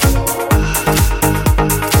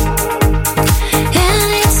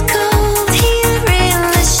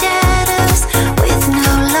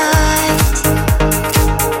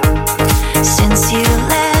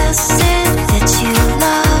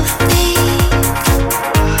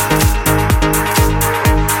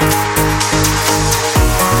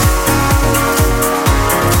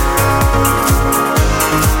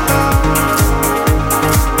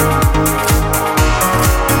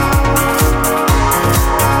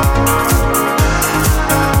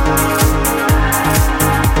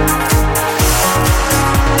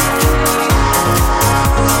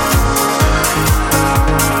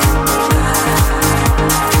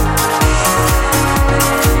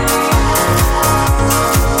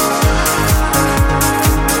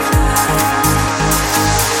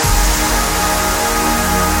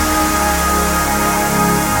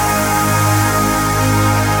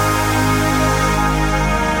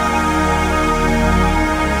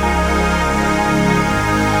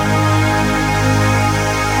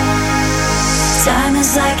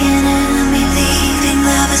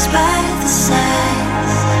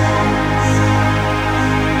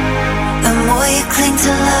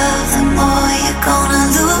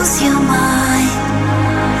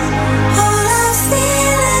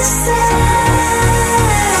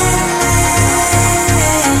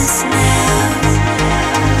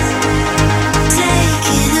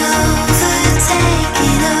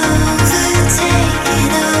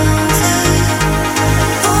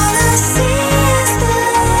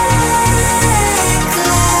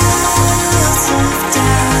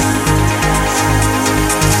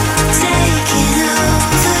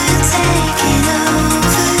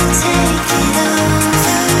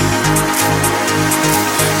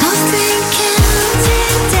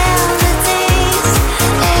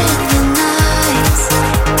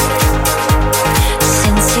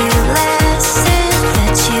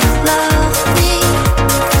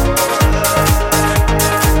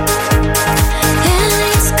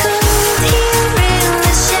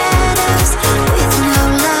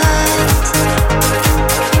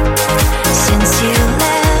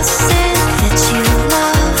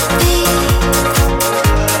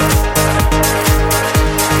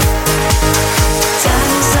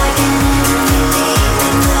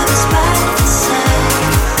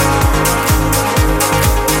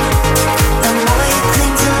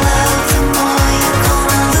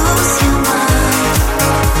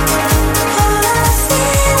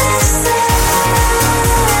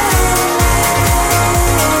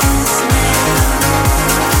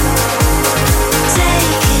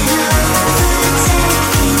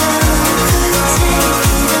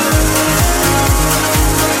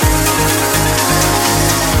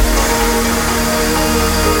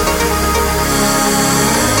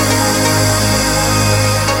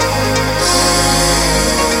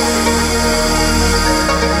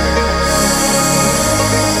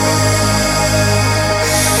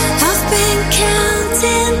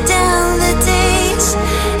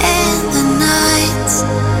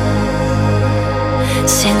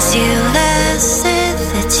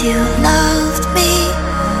me.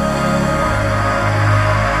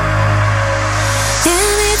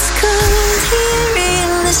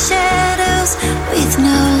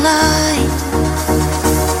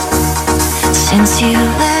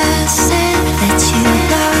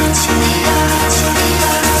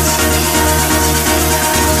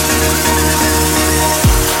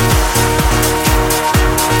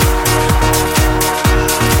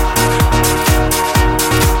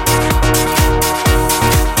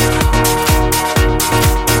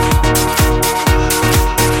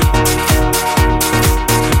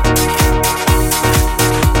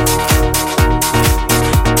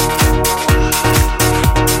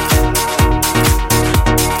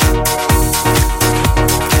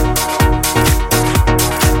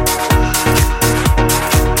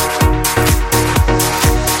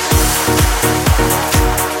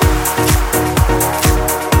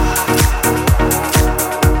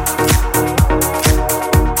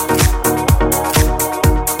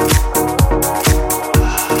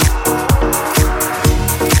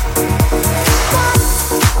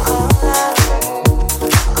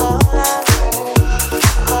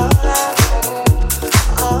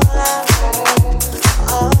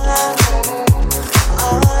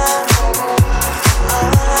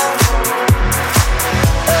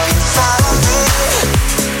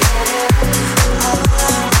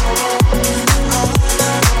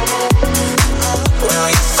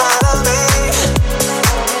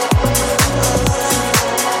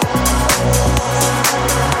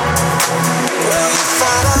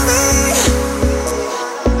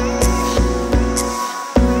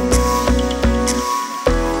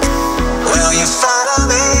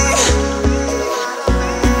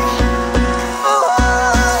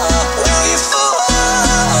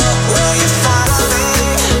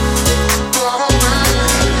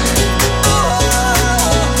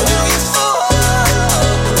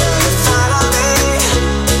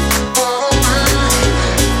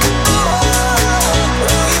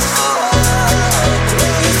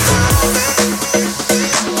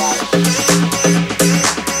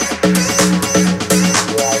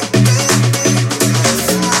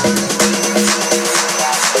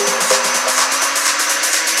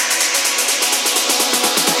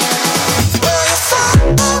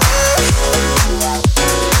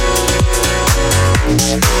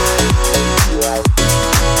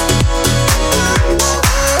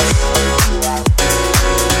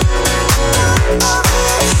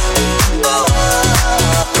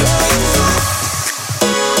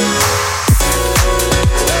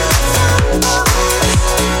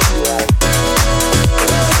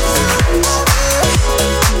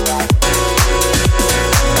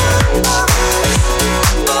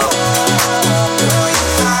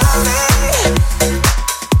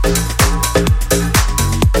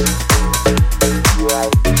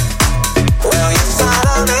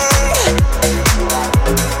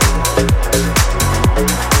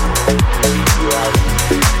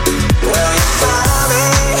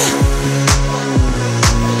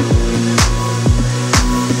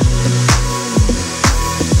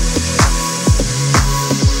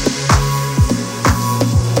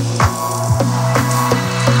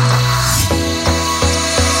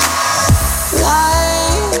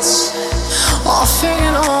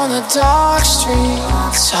 dark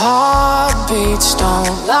streets, heartbeats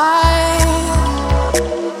don't lie.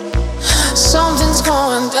 Something's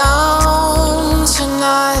going down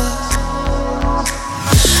tonight.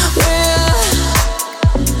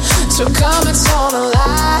 So come and on the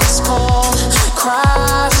last call,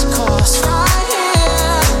 crash course right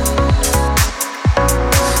here.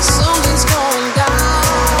 Something's going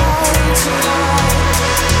down tonight.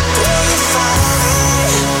 Will you follow me?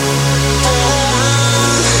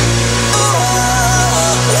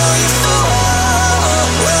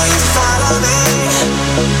 Will you follow me?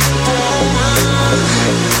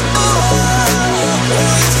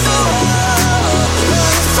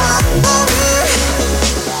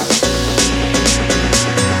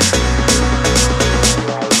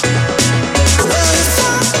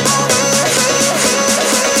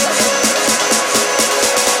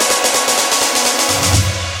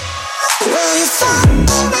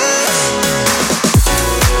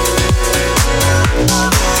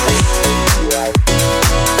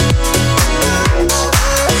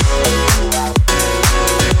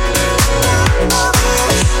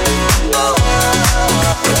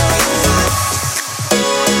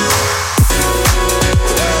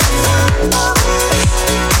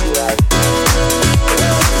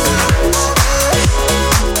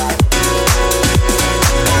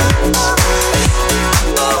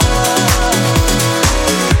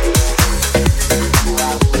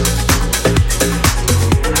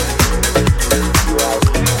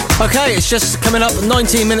 Okay, it's just coming up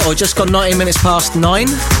 19 minutes, or just gone 19 minutes past 9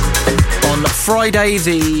 on Friday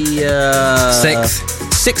the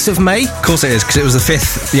 6th of May. Of course it is, because it was the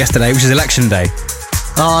 5th yesterday, which is election day.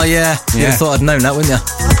 Oh, yeah. You'd have thought I'd known that, wouldn't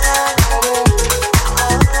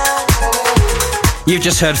you? You've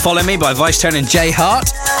just heard Follow Me by Vice Tone and Jay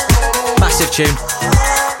Hart. Massive tune.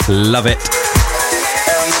 Love it.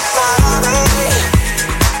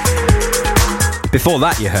 Before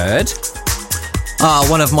that, you heard...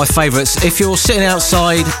 one of my favourites. If you're sitting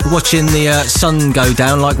outside watching the sun go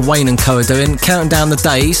down like Wayne and Co are doing, counting down the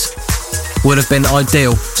days would have been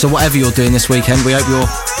ideal. So whatever you're doing this weekend, we hope you're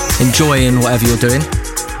enjoying whatever you're doing.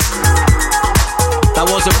 That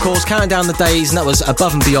was, of course, Counting Down the Days, and that was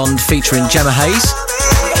Above and Beyond featuring Gemma Hayes.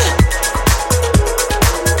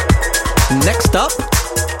 Next up,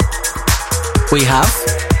 we have...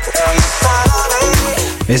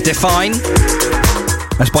 Is Define.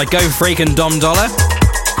 That's by Go Freak and Dom Dollar.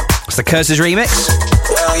 It's the Curses remix.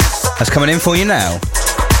 That's coming in for you now.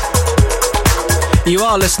 You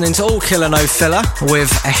are listening to All Killer No Filler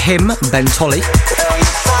with him, Ben Tolley.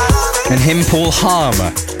 And him, PAULH.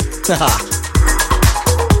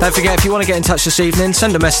 Don't forget, if you want to get in touch this evening,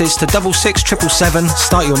 send a message to 66777.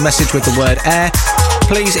 Start your message with the word air.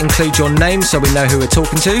 Please include your name so we know who we're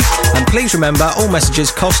talking to. And please remember, all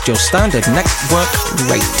messages cost your standard network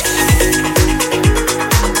rate.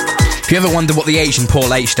 If you ever wonder what the Asian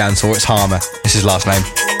PAULH stands for, it's Harmer. It's his last name.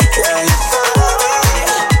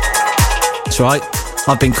 That's right.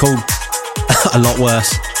 I've been called a lot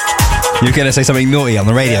worse. You're going to say something naughty on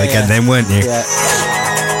the radio again then, weren't you? Yeah.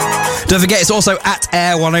 Don't forget, it's also at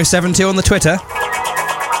Air107.2 on the Twitter.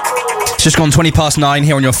 It's just gone 20 past 9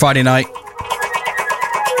 here on your Friday night.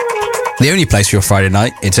 The only place for your Friday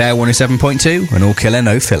night, it's Air107.2 and All Killer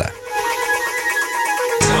No Filler.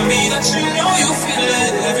 Tell me that you know you feel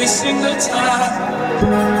it every single time.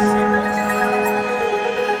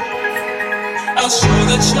 I'll show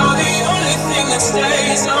that you're the only thing that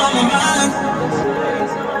stays on my mind.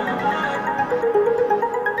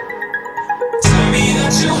 Tell me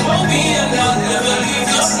that you hold me and I'll never leave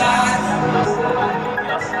your side.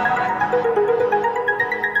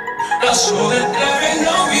 I'll show that there ain't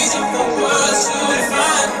no reason for words to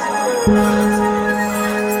define.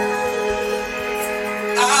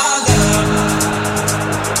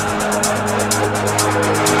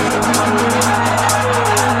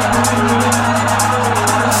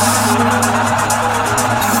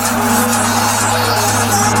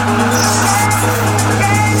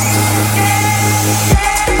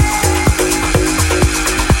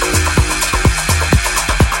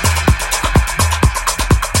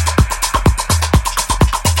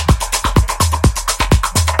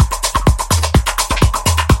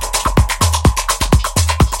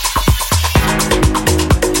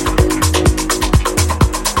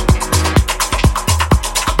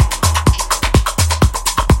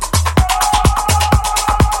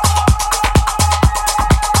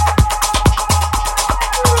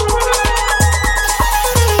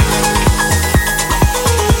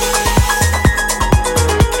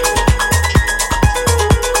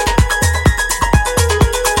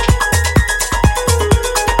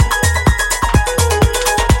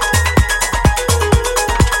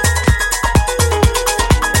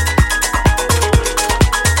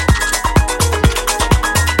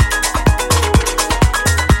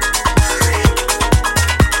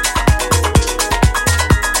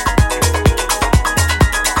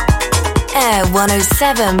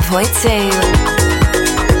 107.2.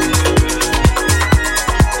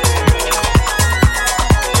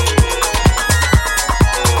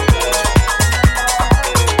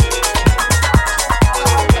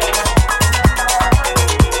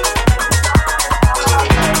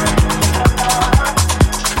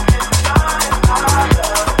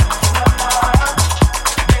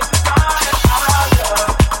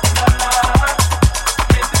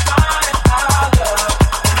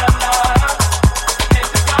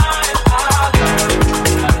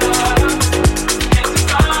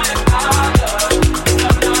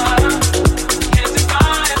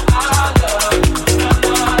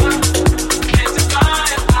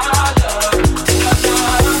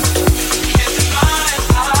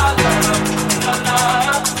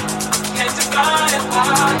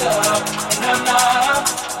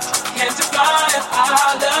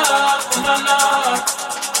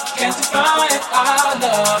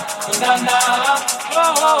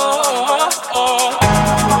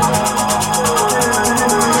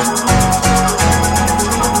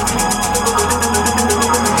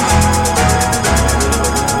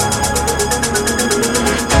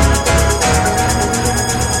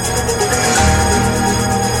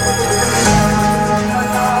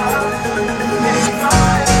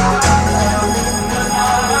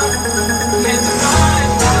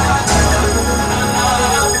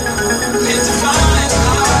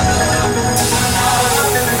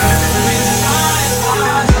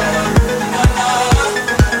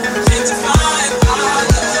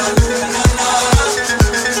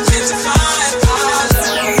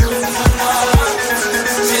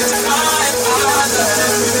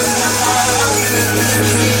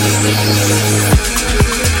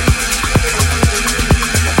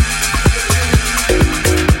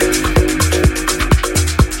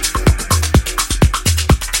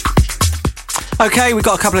 Okay, we've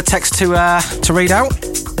got a couple of texts to read out.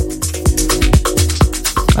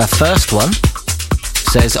 Our first one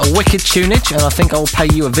says, a wicked tunage, and I think I'll pay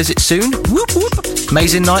you a visit soon. Whoop, whoop.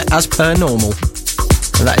 Amazing night as per normal.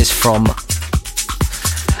 And that is from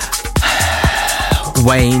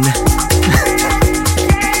Wayne.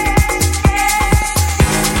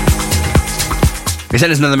 He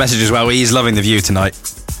sent us another message as well. He's loving the view tonight.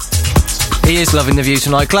 He is loving the view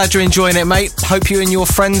tonight. Glad you're enjoying it, mate. Hope you and your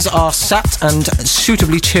friends are sat and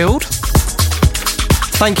suitably chilled.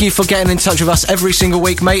 Thank you for getting in touch with us every single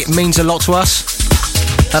week, mate. It means a lot to us.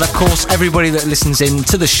 And of course, everybody that listens in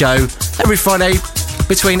to the show every Friday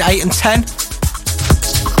between 8 and 10.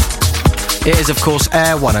 It is, of course,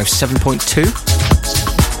 Air 107.2.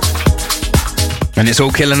 And it's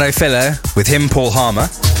all killer no filler with him, Paul Harmer.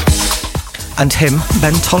 And him,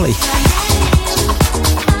 Ben Tolley.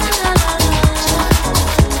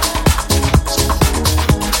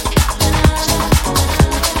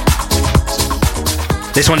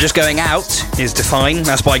 This one just going out is Define.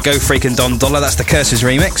 That's by Go Freak and Don Dollar. That's the Curses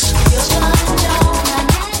remix.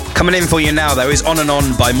 Coming in for you now, though, is On and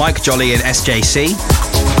On by Mike Jolly and SJC.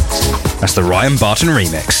 That's the Ryan Barton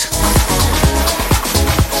remix.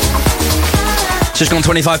 It's just gone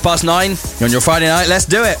 25 past 9. You're on your Friday night. Let's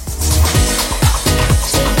do it.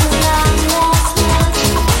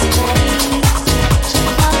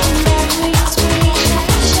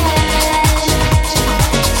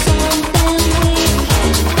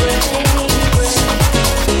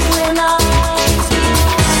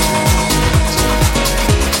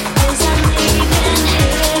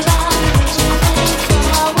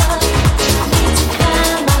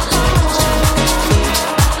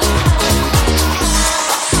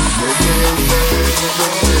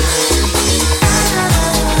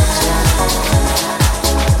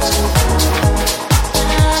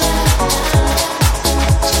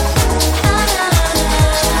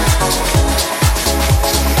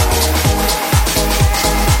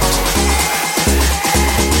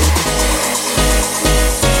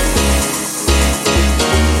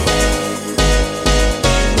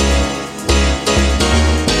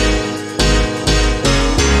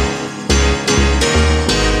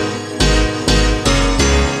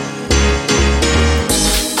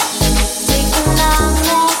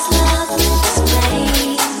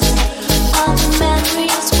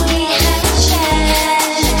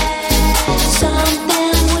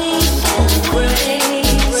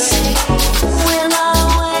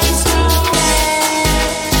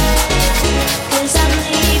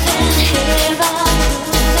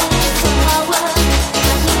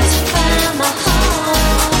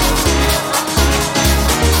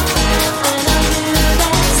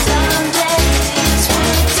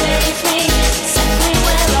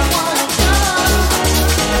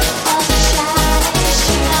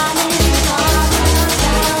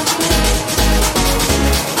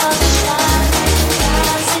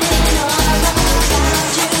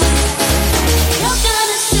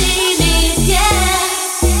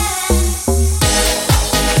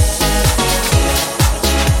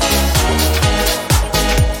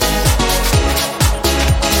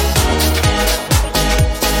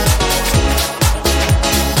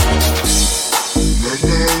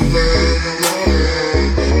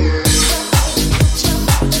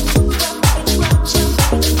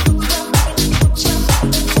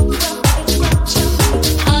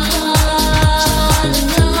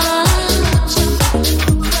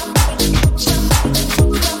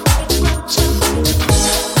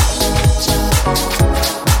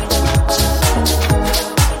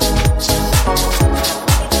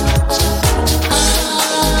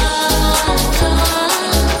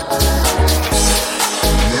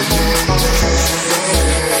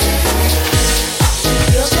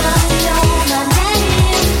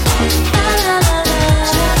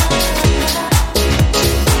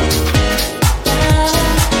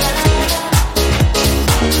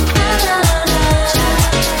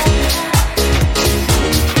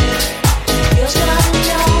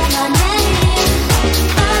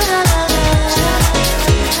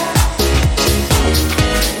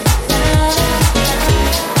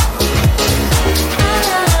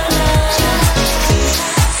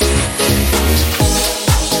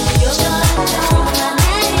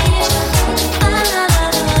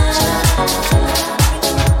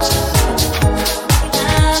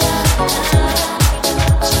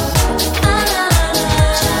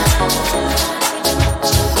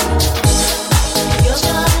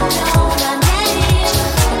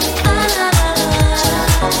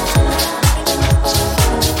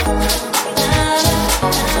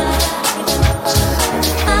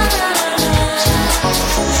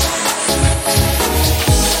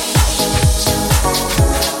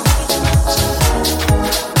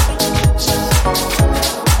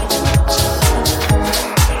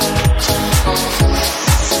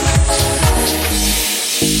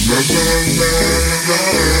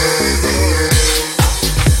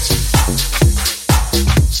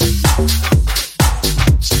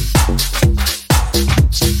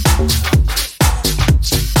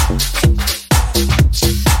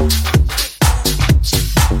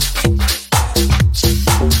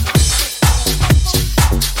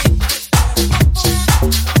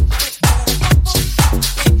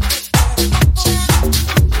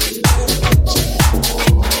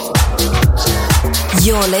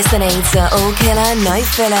 You're listening to All Killer No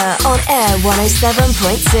Filler on Air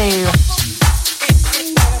 107.2.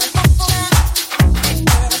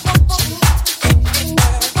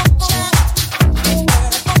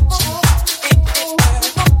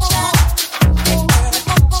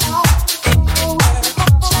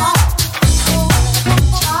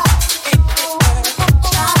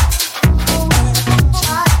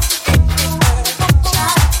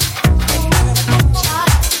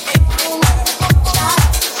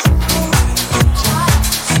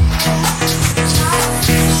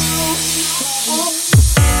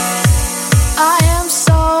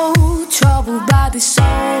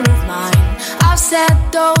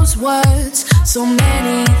 So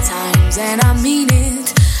many times, and I mean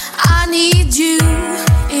it. I need you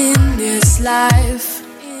in this life.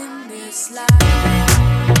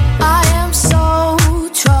 I am so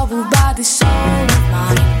troubled by this soul of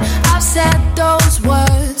mine. I've said those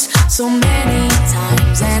words so many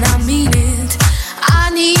times, and I mean it. I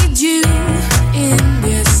need you in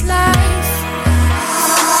this life.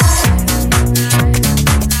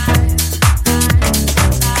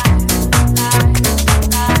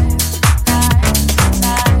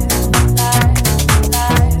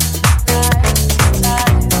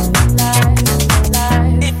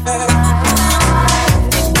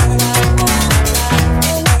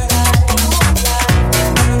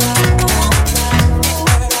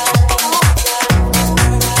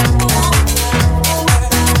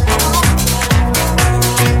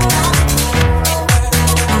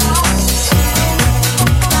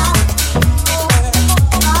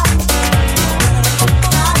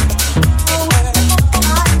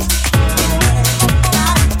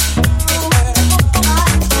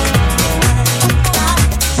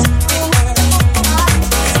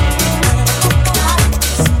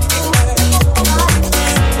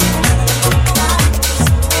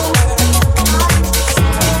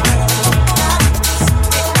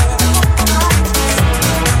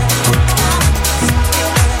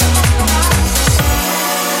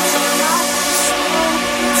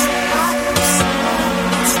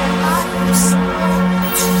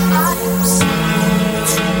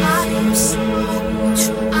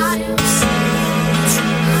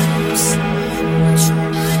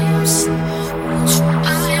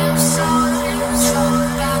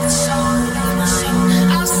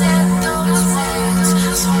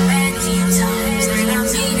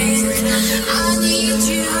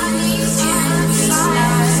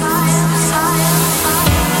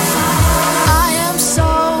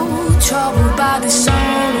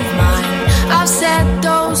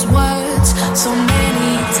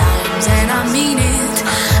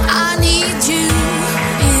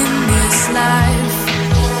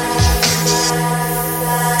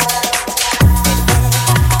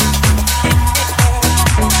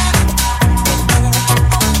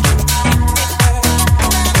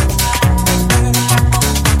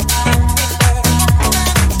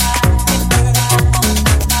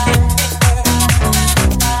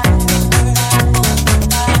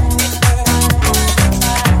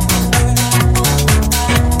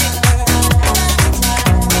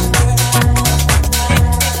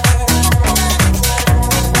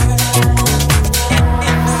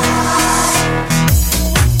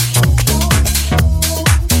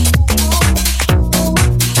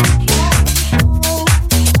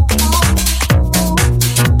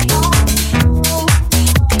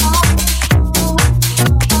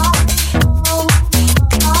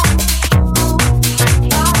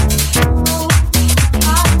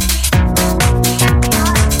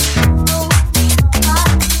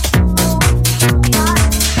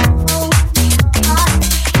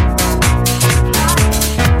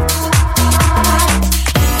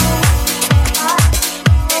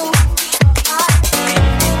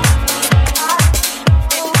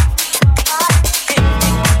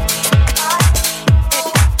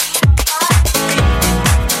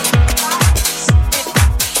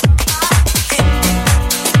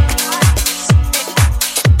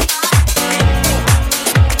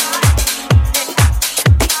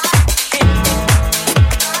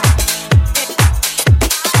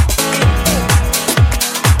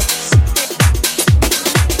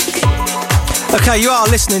 Okay, you are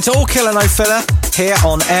listening to All Killer No Filler here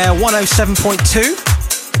on Air 107.2.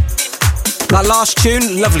 That last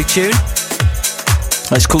tune, lovely tune.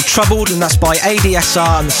 It's called Troubled, and that's by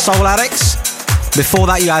ADSR and the Soul Addicts. Before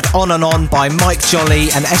that, you had On and On by Mike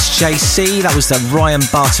Jolly and SJC. That was the Ryan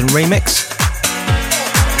Barton remix.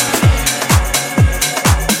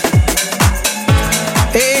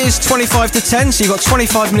 It is 25 to 10, so you've got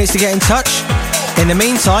 25 minutes to get in touch. In the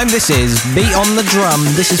meantime, this is Beat on the Drum.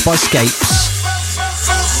 This is by Scapes.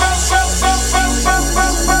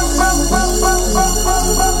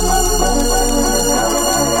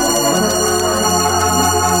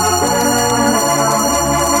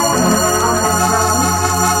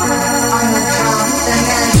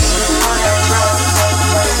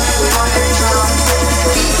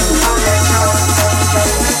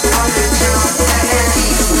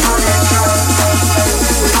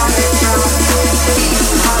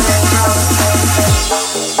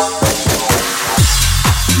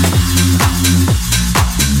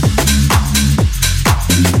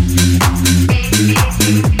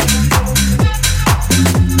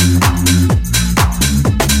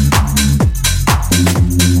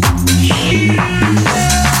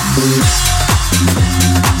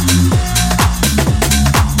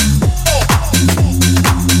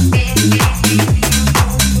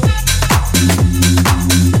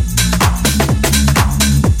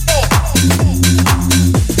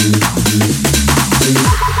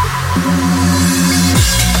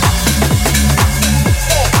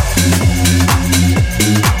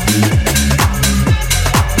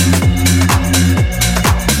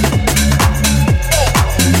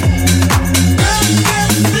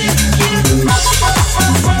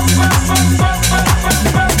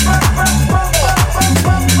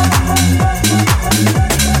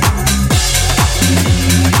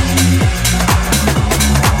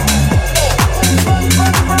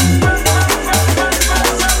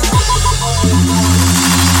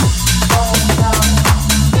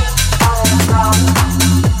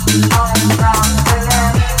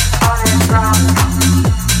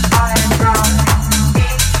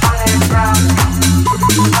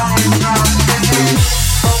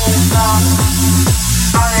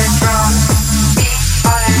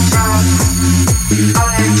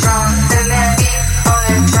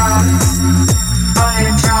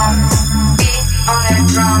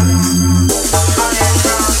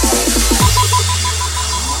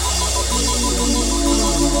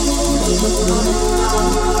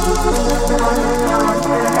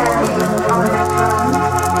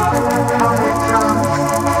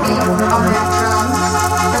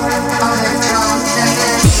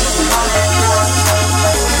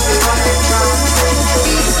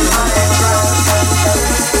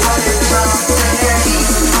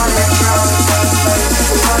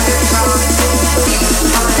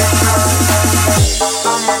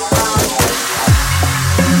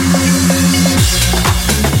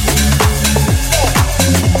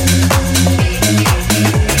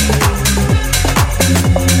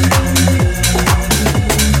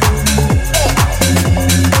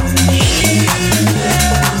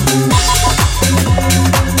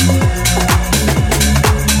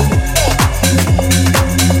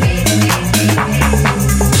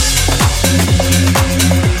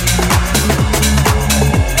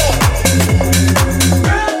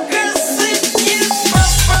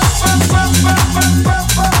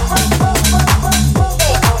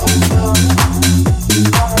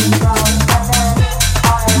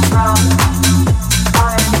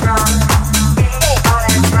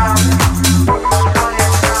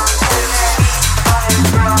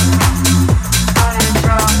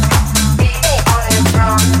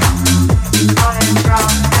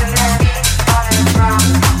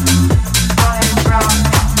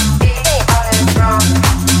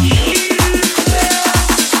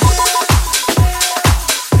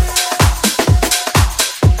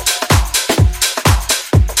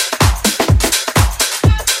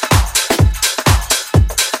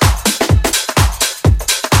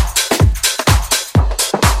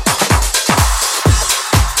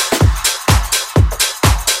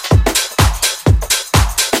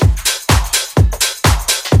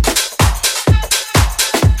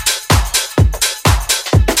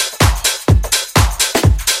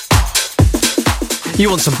 You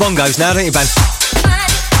want some bongos now, don't you, Ben?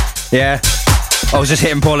 Yeah. I was just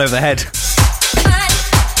hitting Paul over the head.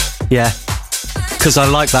 Yeah. Because I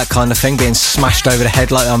like that kind of thing, being smashed over the head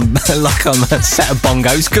like I'm like I'm a set of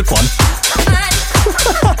bongos. Good one.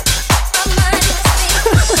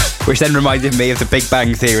 Which then reminded me of the Big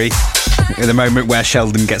Bang Theory, at the moment where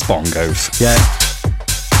Sheldon gets bongos. Yeah.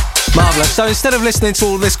 Marvellous. So instead of listening to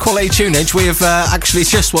all this quality tunage, we have actually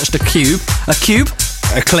just watched a clip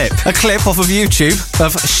off of YouTube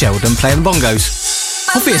of Sheldon playing bongos.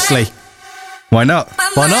 Obviously. Why not?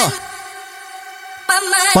 Why not?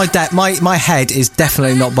 My head is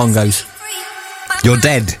definitely not bongos. You're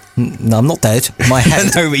dead. No, I'm not dead. My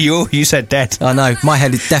head. No, but you said dead. I know. My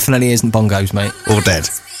head definitely isn't bongos, mate. Or dead.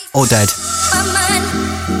 Or dead.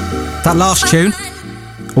 That last tune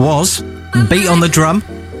was Beat on the Drum.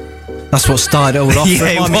 That's what started it all off.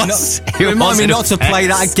 Yeah, Remind me not to play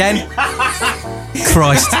that again.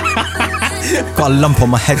 Christ. Got a lump on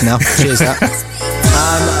my head now. Cheers, that.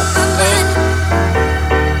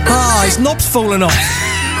 His knob's fallen off.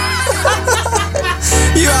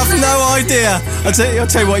 You have no idea. I'll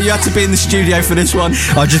tell you what, you had to be in the studio for this one.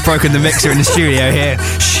 I've just broken the mixer in the studio here.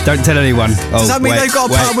 Shh, don't tell anyone. Does that mean they've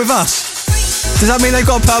got to put up with us? Does that mean they've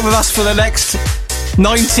got to put up with us for the next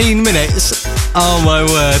 19 minutes? Oh my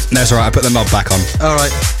word. No, it's alright, I put the knob back on.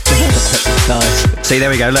 Alright. Nice. See, there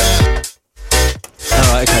we go, look.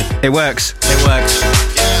 Alright, okay. It works. It works.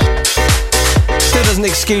 Still doesn't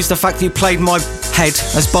excuse the fact that you played my head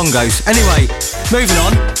as bongos. Anyway, moving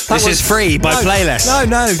on. This is free by Playlist.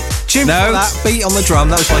 No. Tune for that, Beat on the Drum,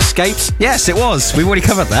 that was by Scapes. Yes, it was. We've already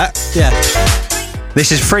covered that. Yeah.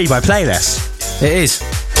 This is free by Playlist. It is.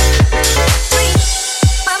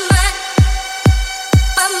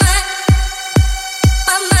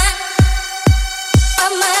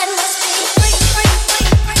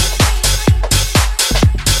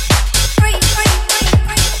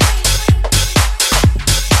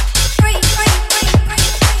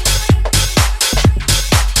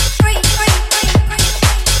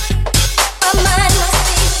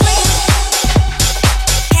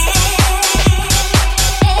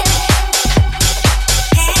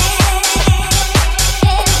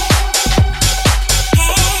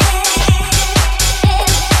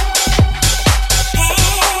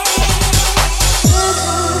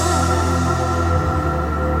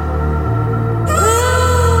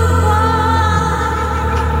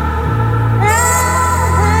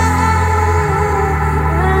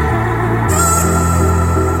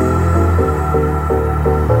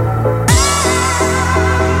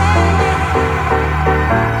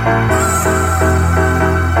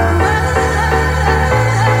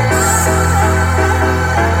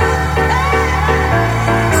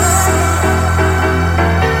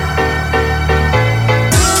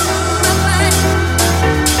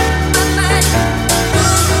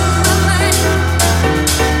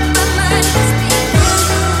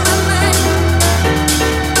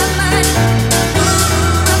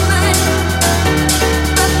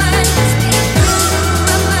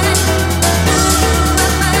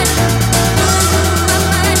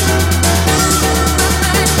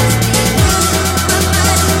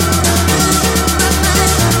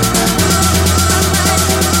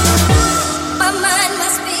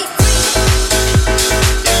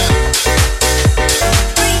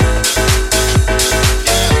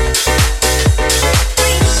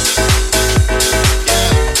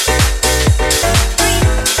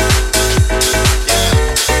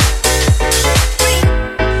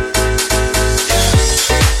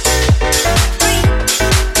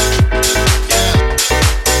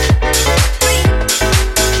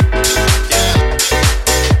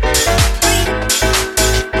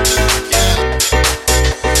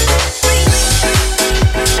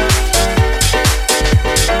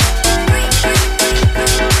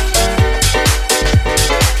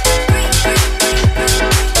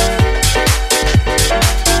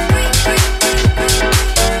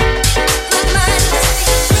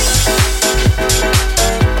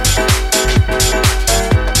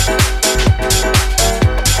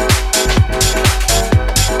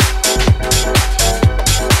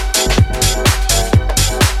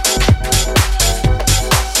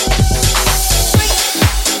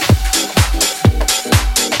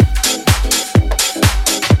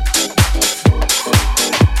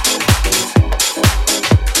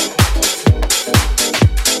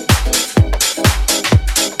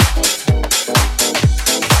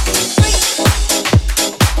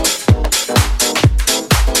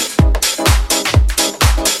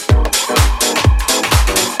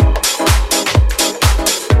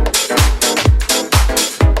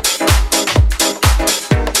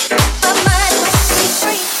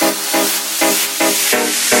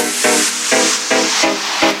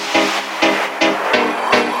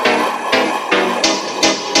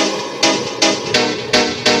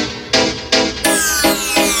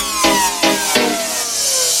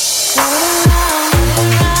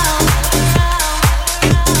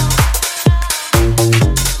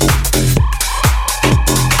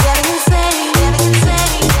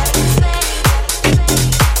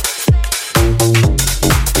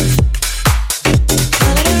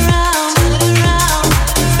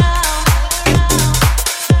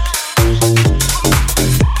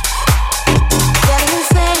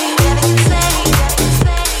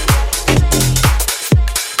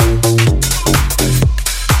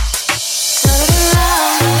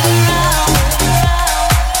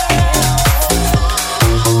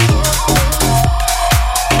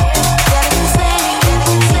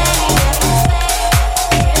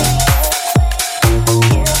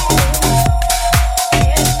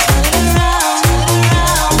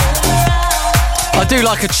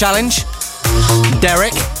 like a challenge.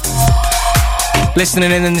 Derek,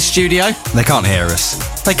 listening in the studio. They can't hear us.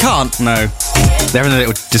 They can't. No. They're having a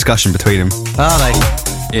little discussion between them. Are they?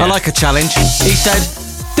 Yeah. I like a challenge. He said,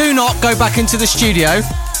 do not go back into the studio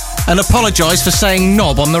and apologise for saying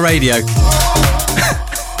knob on the radio.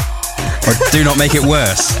 Or do not make it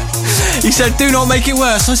worse. He said, do not make it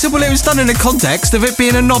worse. I said, well, it was done in the context of it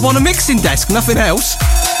being a knob on a mixing desk, nothing else.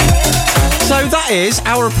 So that is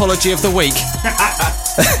our apology of the week.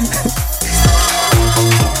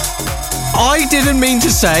 I didn't mean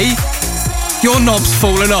to say your knob's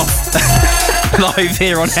fallen off. Live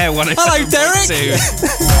here on Air 107.2. Hello, Derek.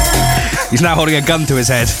 He's now holding a gun to his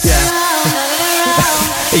head. Yeah.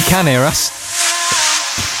 He can hear us.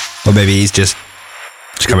 Or maybe he's just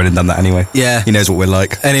come in and done that anyway. Yeah. He knows what we're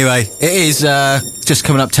like. Anyway, it is just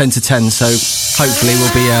coming up 10 to 10, so hopefully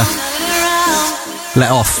we'll be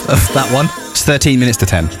let off of that one. It's 13 minutes to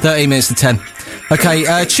 10. 13 minutes to 10.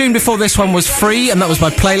 Okay, tune before this one was Free, and that was by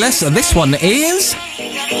Playlist, and this one is... So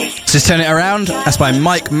just turn it around. That's by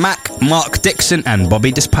Mike Mack, Mark Dixon, and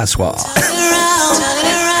Bobby Despassoir.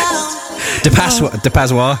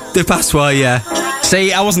 Despassoir. Despassoir, yeah.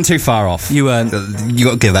 See, I wasn't too far off. You weren't. You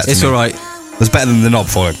got to give that to me. It's all right. It was better than the knob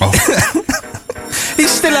falling off.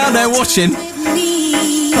 He's still out there watching.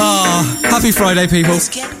 Ah, happy Friday, people.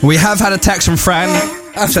 We have had a text from Fran.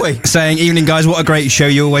 Have we? Saying, evening guys, what a great show,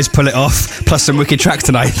 you always pull it off, plus some wicked tracks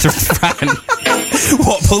tonight. Fran.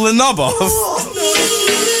 What, pull the knob off? Oh,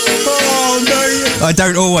 no. I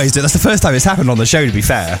don't always do it. That's the first time it's happened on the show, to be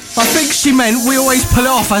fair. I think she meant we always pull it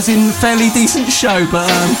off, as in fairly decent show, but...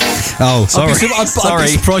 Oh, sorry. I'd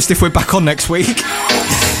be surprised if we're back on next week.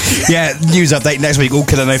 Yeah, news update next week, all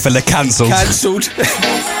Killer No Filler cancelled. Cancelled.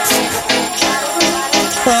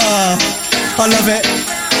 I love it.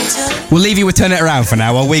 We'll leave you with Turn It Around for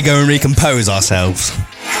now while we go and recompose ourselves.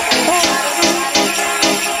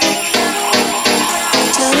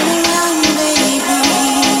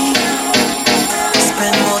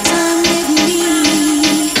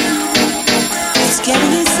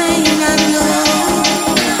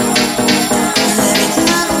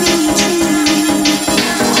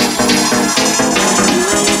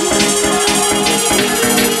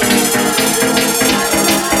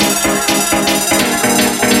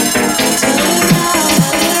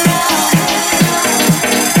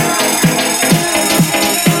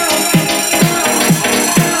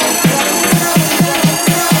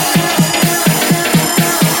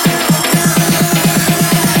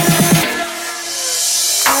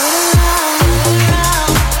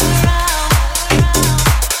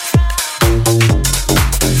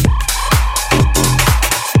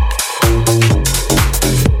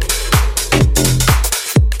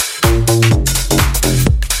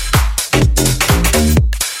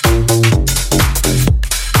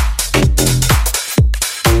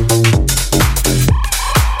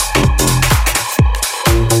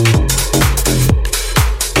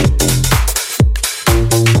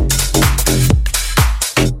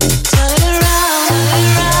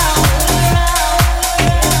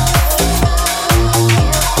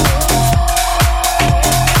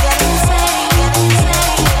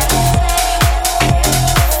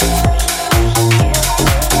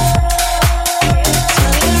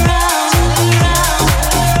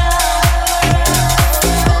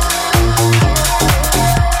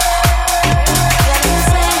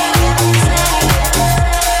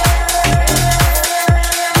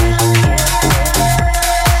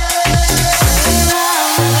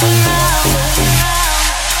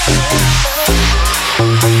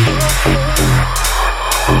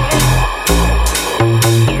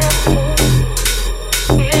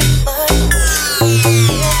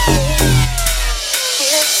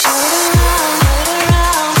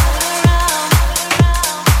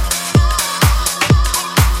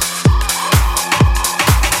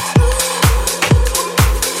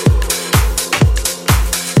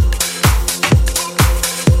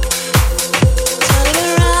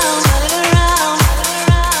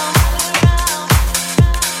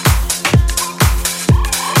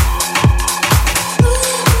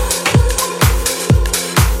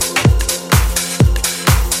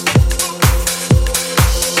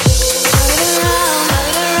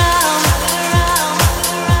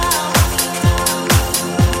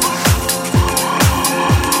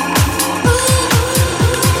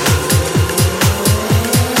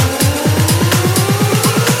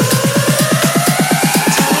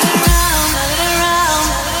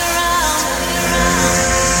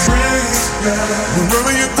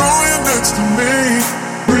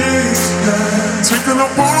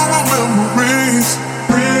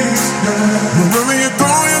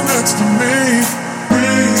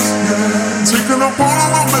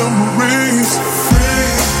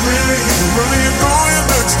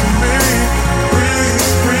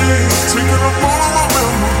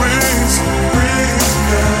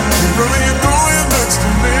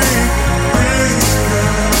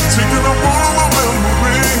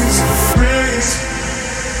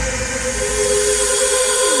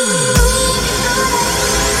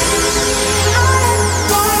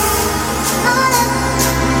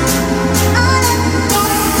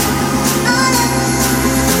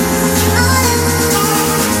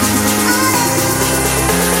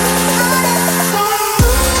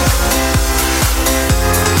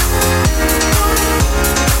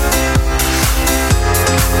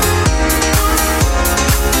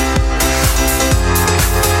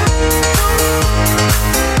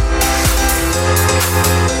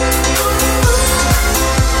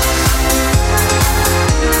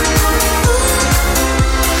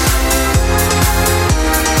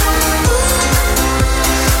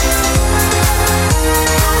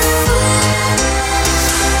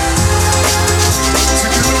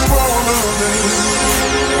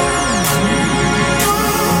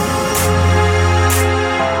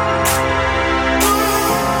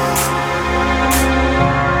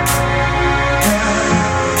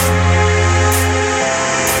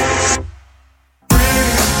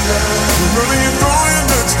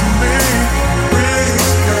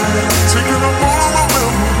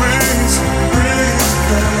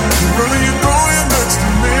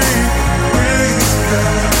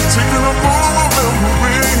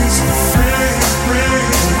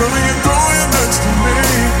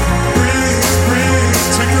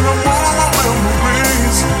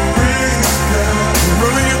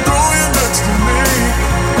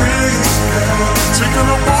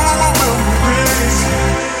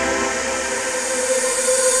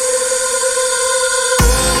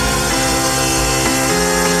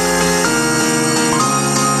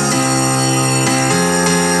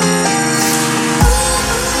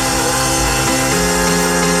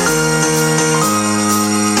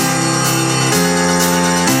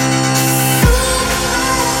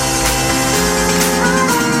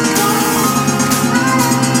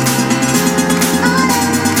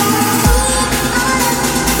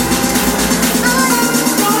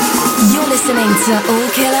 To All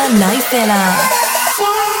Killer Night Filler.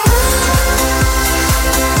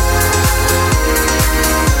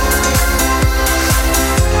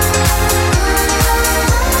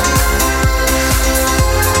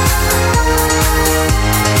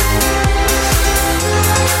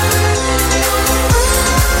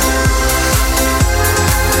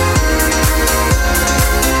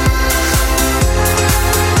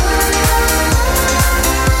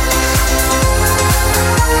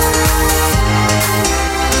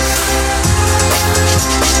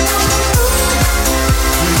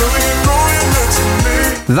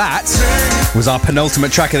 That was our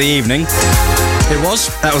penultimate track of the evening. It was.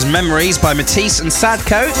 That was Memories by Matisse and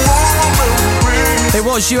Sadko. It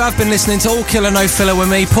was. You have been listening to All Killer No Filler with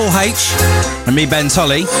me, Paul H. And me, Ben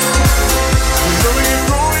Tolley.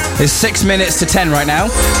 It's 6 minutes to 10 right now.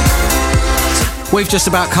 We've just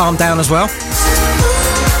about calmed down as well.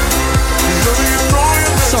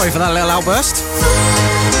 Sorry for that little outburst.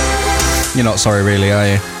 You're not sorry really, are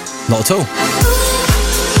you? Not at all.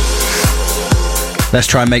 Let's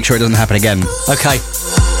try and make sure it doesn't happen again. Okay.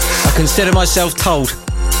 I consider myself told.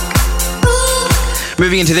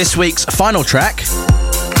 Moving into this week's final track.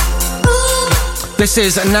 This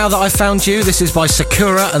is Now That I Found You. This is by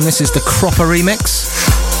Sakura, and this is the Cropper remix.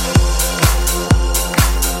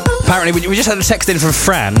 Apparently, we just had a text in from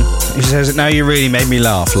Fran. She says, "Now you really made me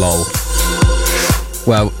laugh, lol."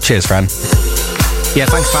 Well, cheers, Fran. Yeah,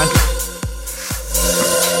 thanks, Fran.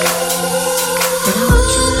 Said I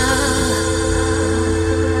want your love.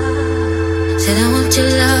 Said I want your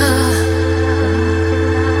love.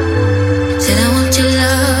 Said I want your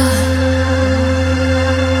love.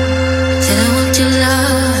 Said I want your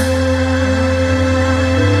love.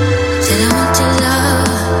 Said I want your love.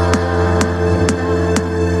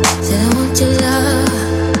 Said I want your love. Said I want your love.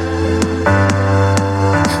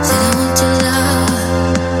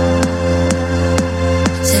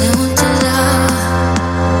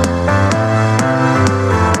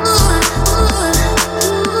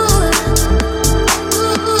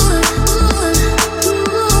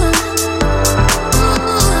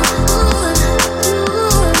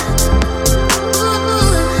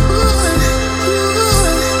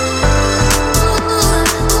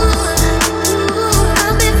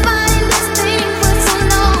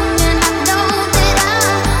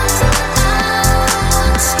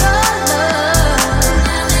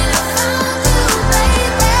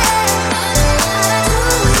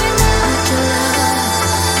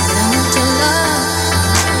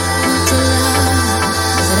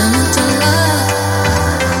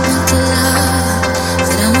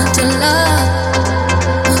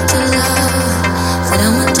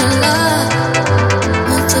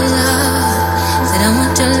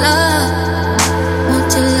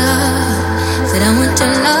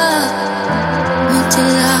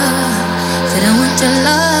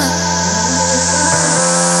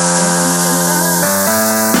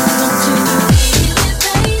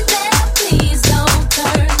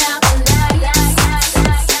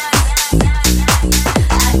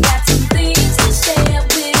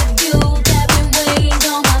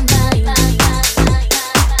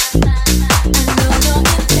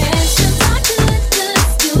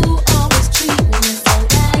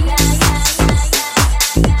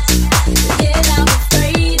 Get out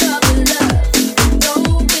afraid of love.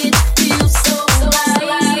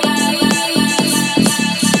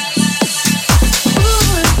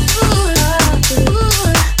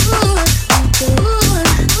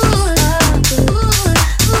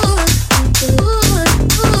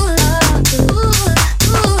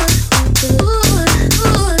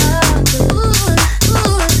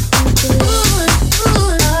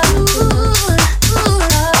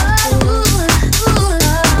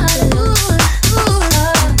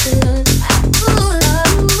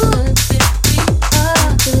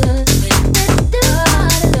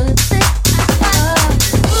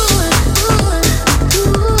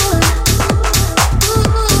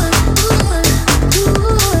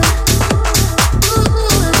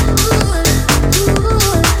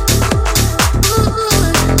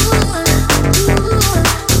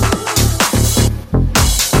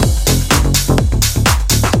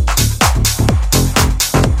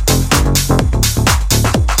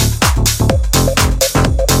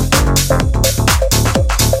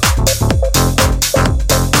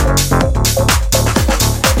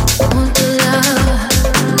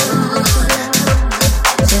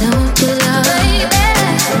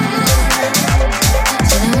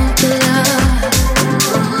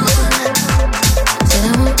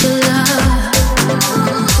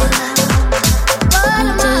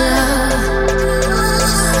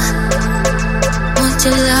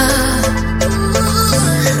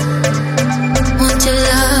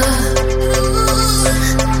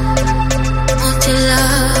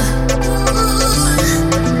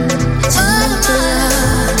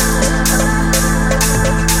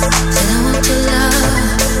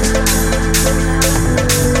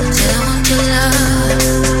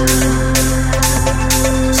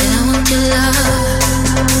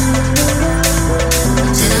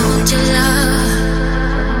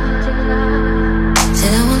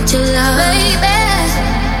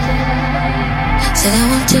 Said I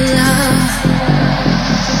want your love.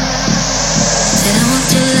 Said I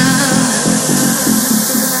want your love.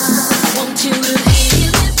 I want you to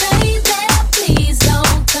hear me, baby. Please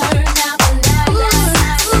don't turn out the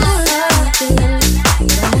lights.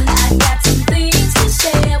 I got some things to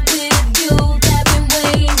share with you that been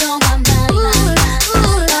weighing on my mind.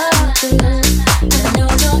 I know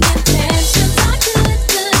your intentions are good,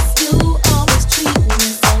 'cause you always treat me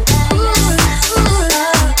so nice.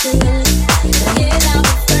 Yet I'm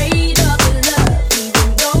afraid of your love, even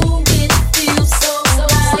though it feels so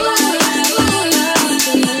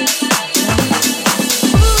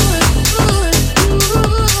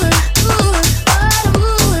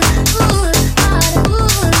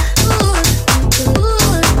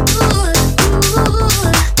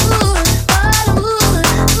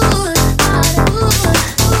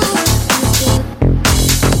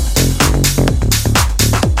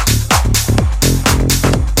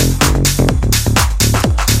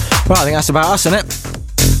Well, I think that's about us, isn't it?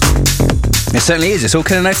 It certainly is. It's all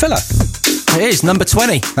killer, no filler. It is, number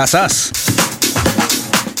 20. That's us.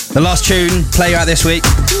 The last tune, play you out this week.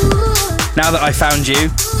 Now That I Found You.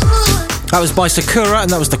 That was by Sakura, and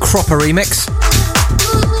that was the Cropper remix.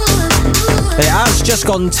 It has just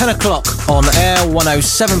gone 10 o'clock on Air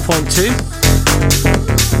 107.2.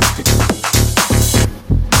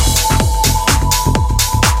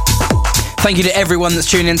 Thank you to everyone that's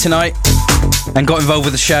tuned in tonight and got involved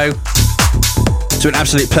with the show. It's been an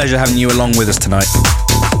absolute pleasure having you along with us tonight.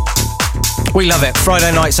 We love it.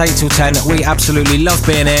 Friday nights, 8 till 10. We absolutely love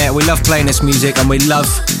being here. We love playing this music, and we love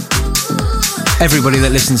everybody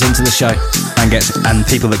that listens into the show. And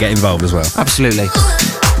people that get involved as well. Absolutely.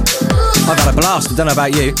 I've had a blast. I don't know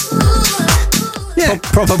about you. Yeah.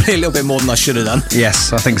 Probably a little bit more than I should have done.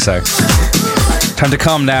 Yes, I think so. Time to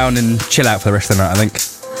calm down and chill out for the rest of the night, I think.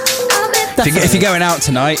 If you're going out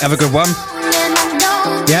tonight, have a good one.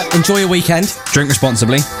 Yeah, enjoy your weekend. Drink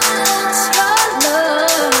responsibly.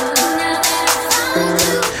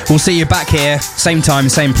 We'll see you back here, same time,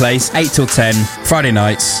 same place, 8 till 10, Friday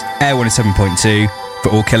nights, Air 107.2, for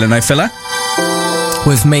All Killer No Filler.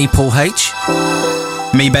 With me, Paul H.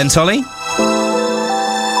 Me, Ben Tolley.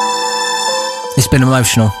 It's been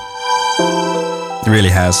emotional. It really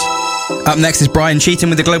has. Up next is Brian Cheatham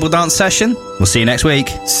with the Global Dance Session. We'll see you next week.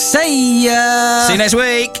 See ya! See you next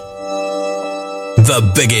week! The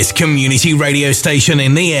biggest community radio station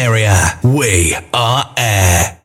in the area. We are Air.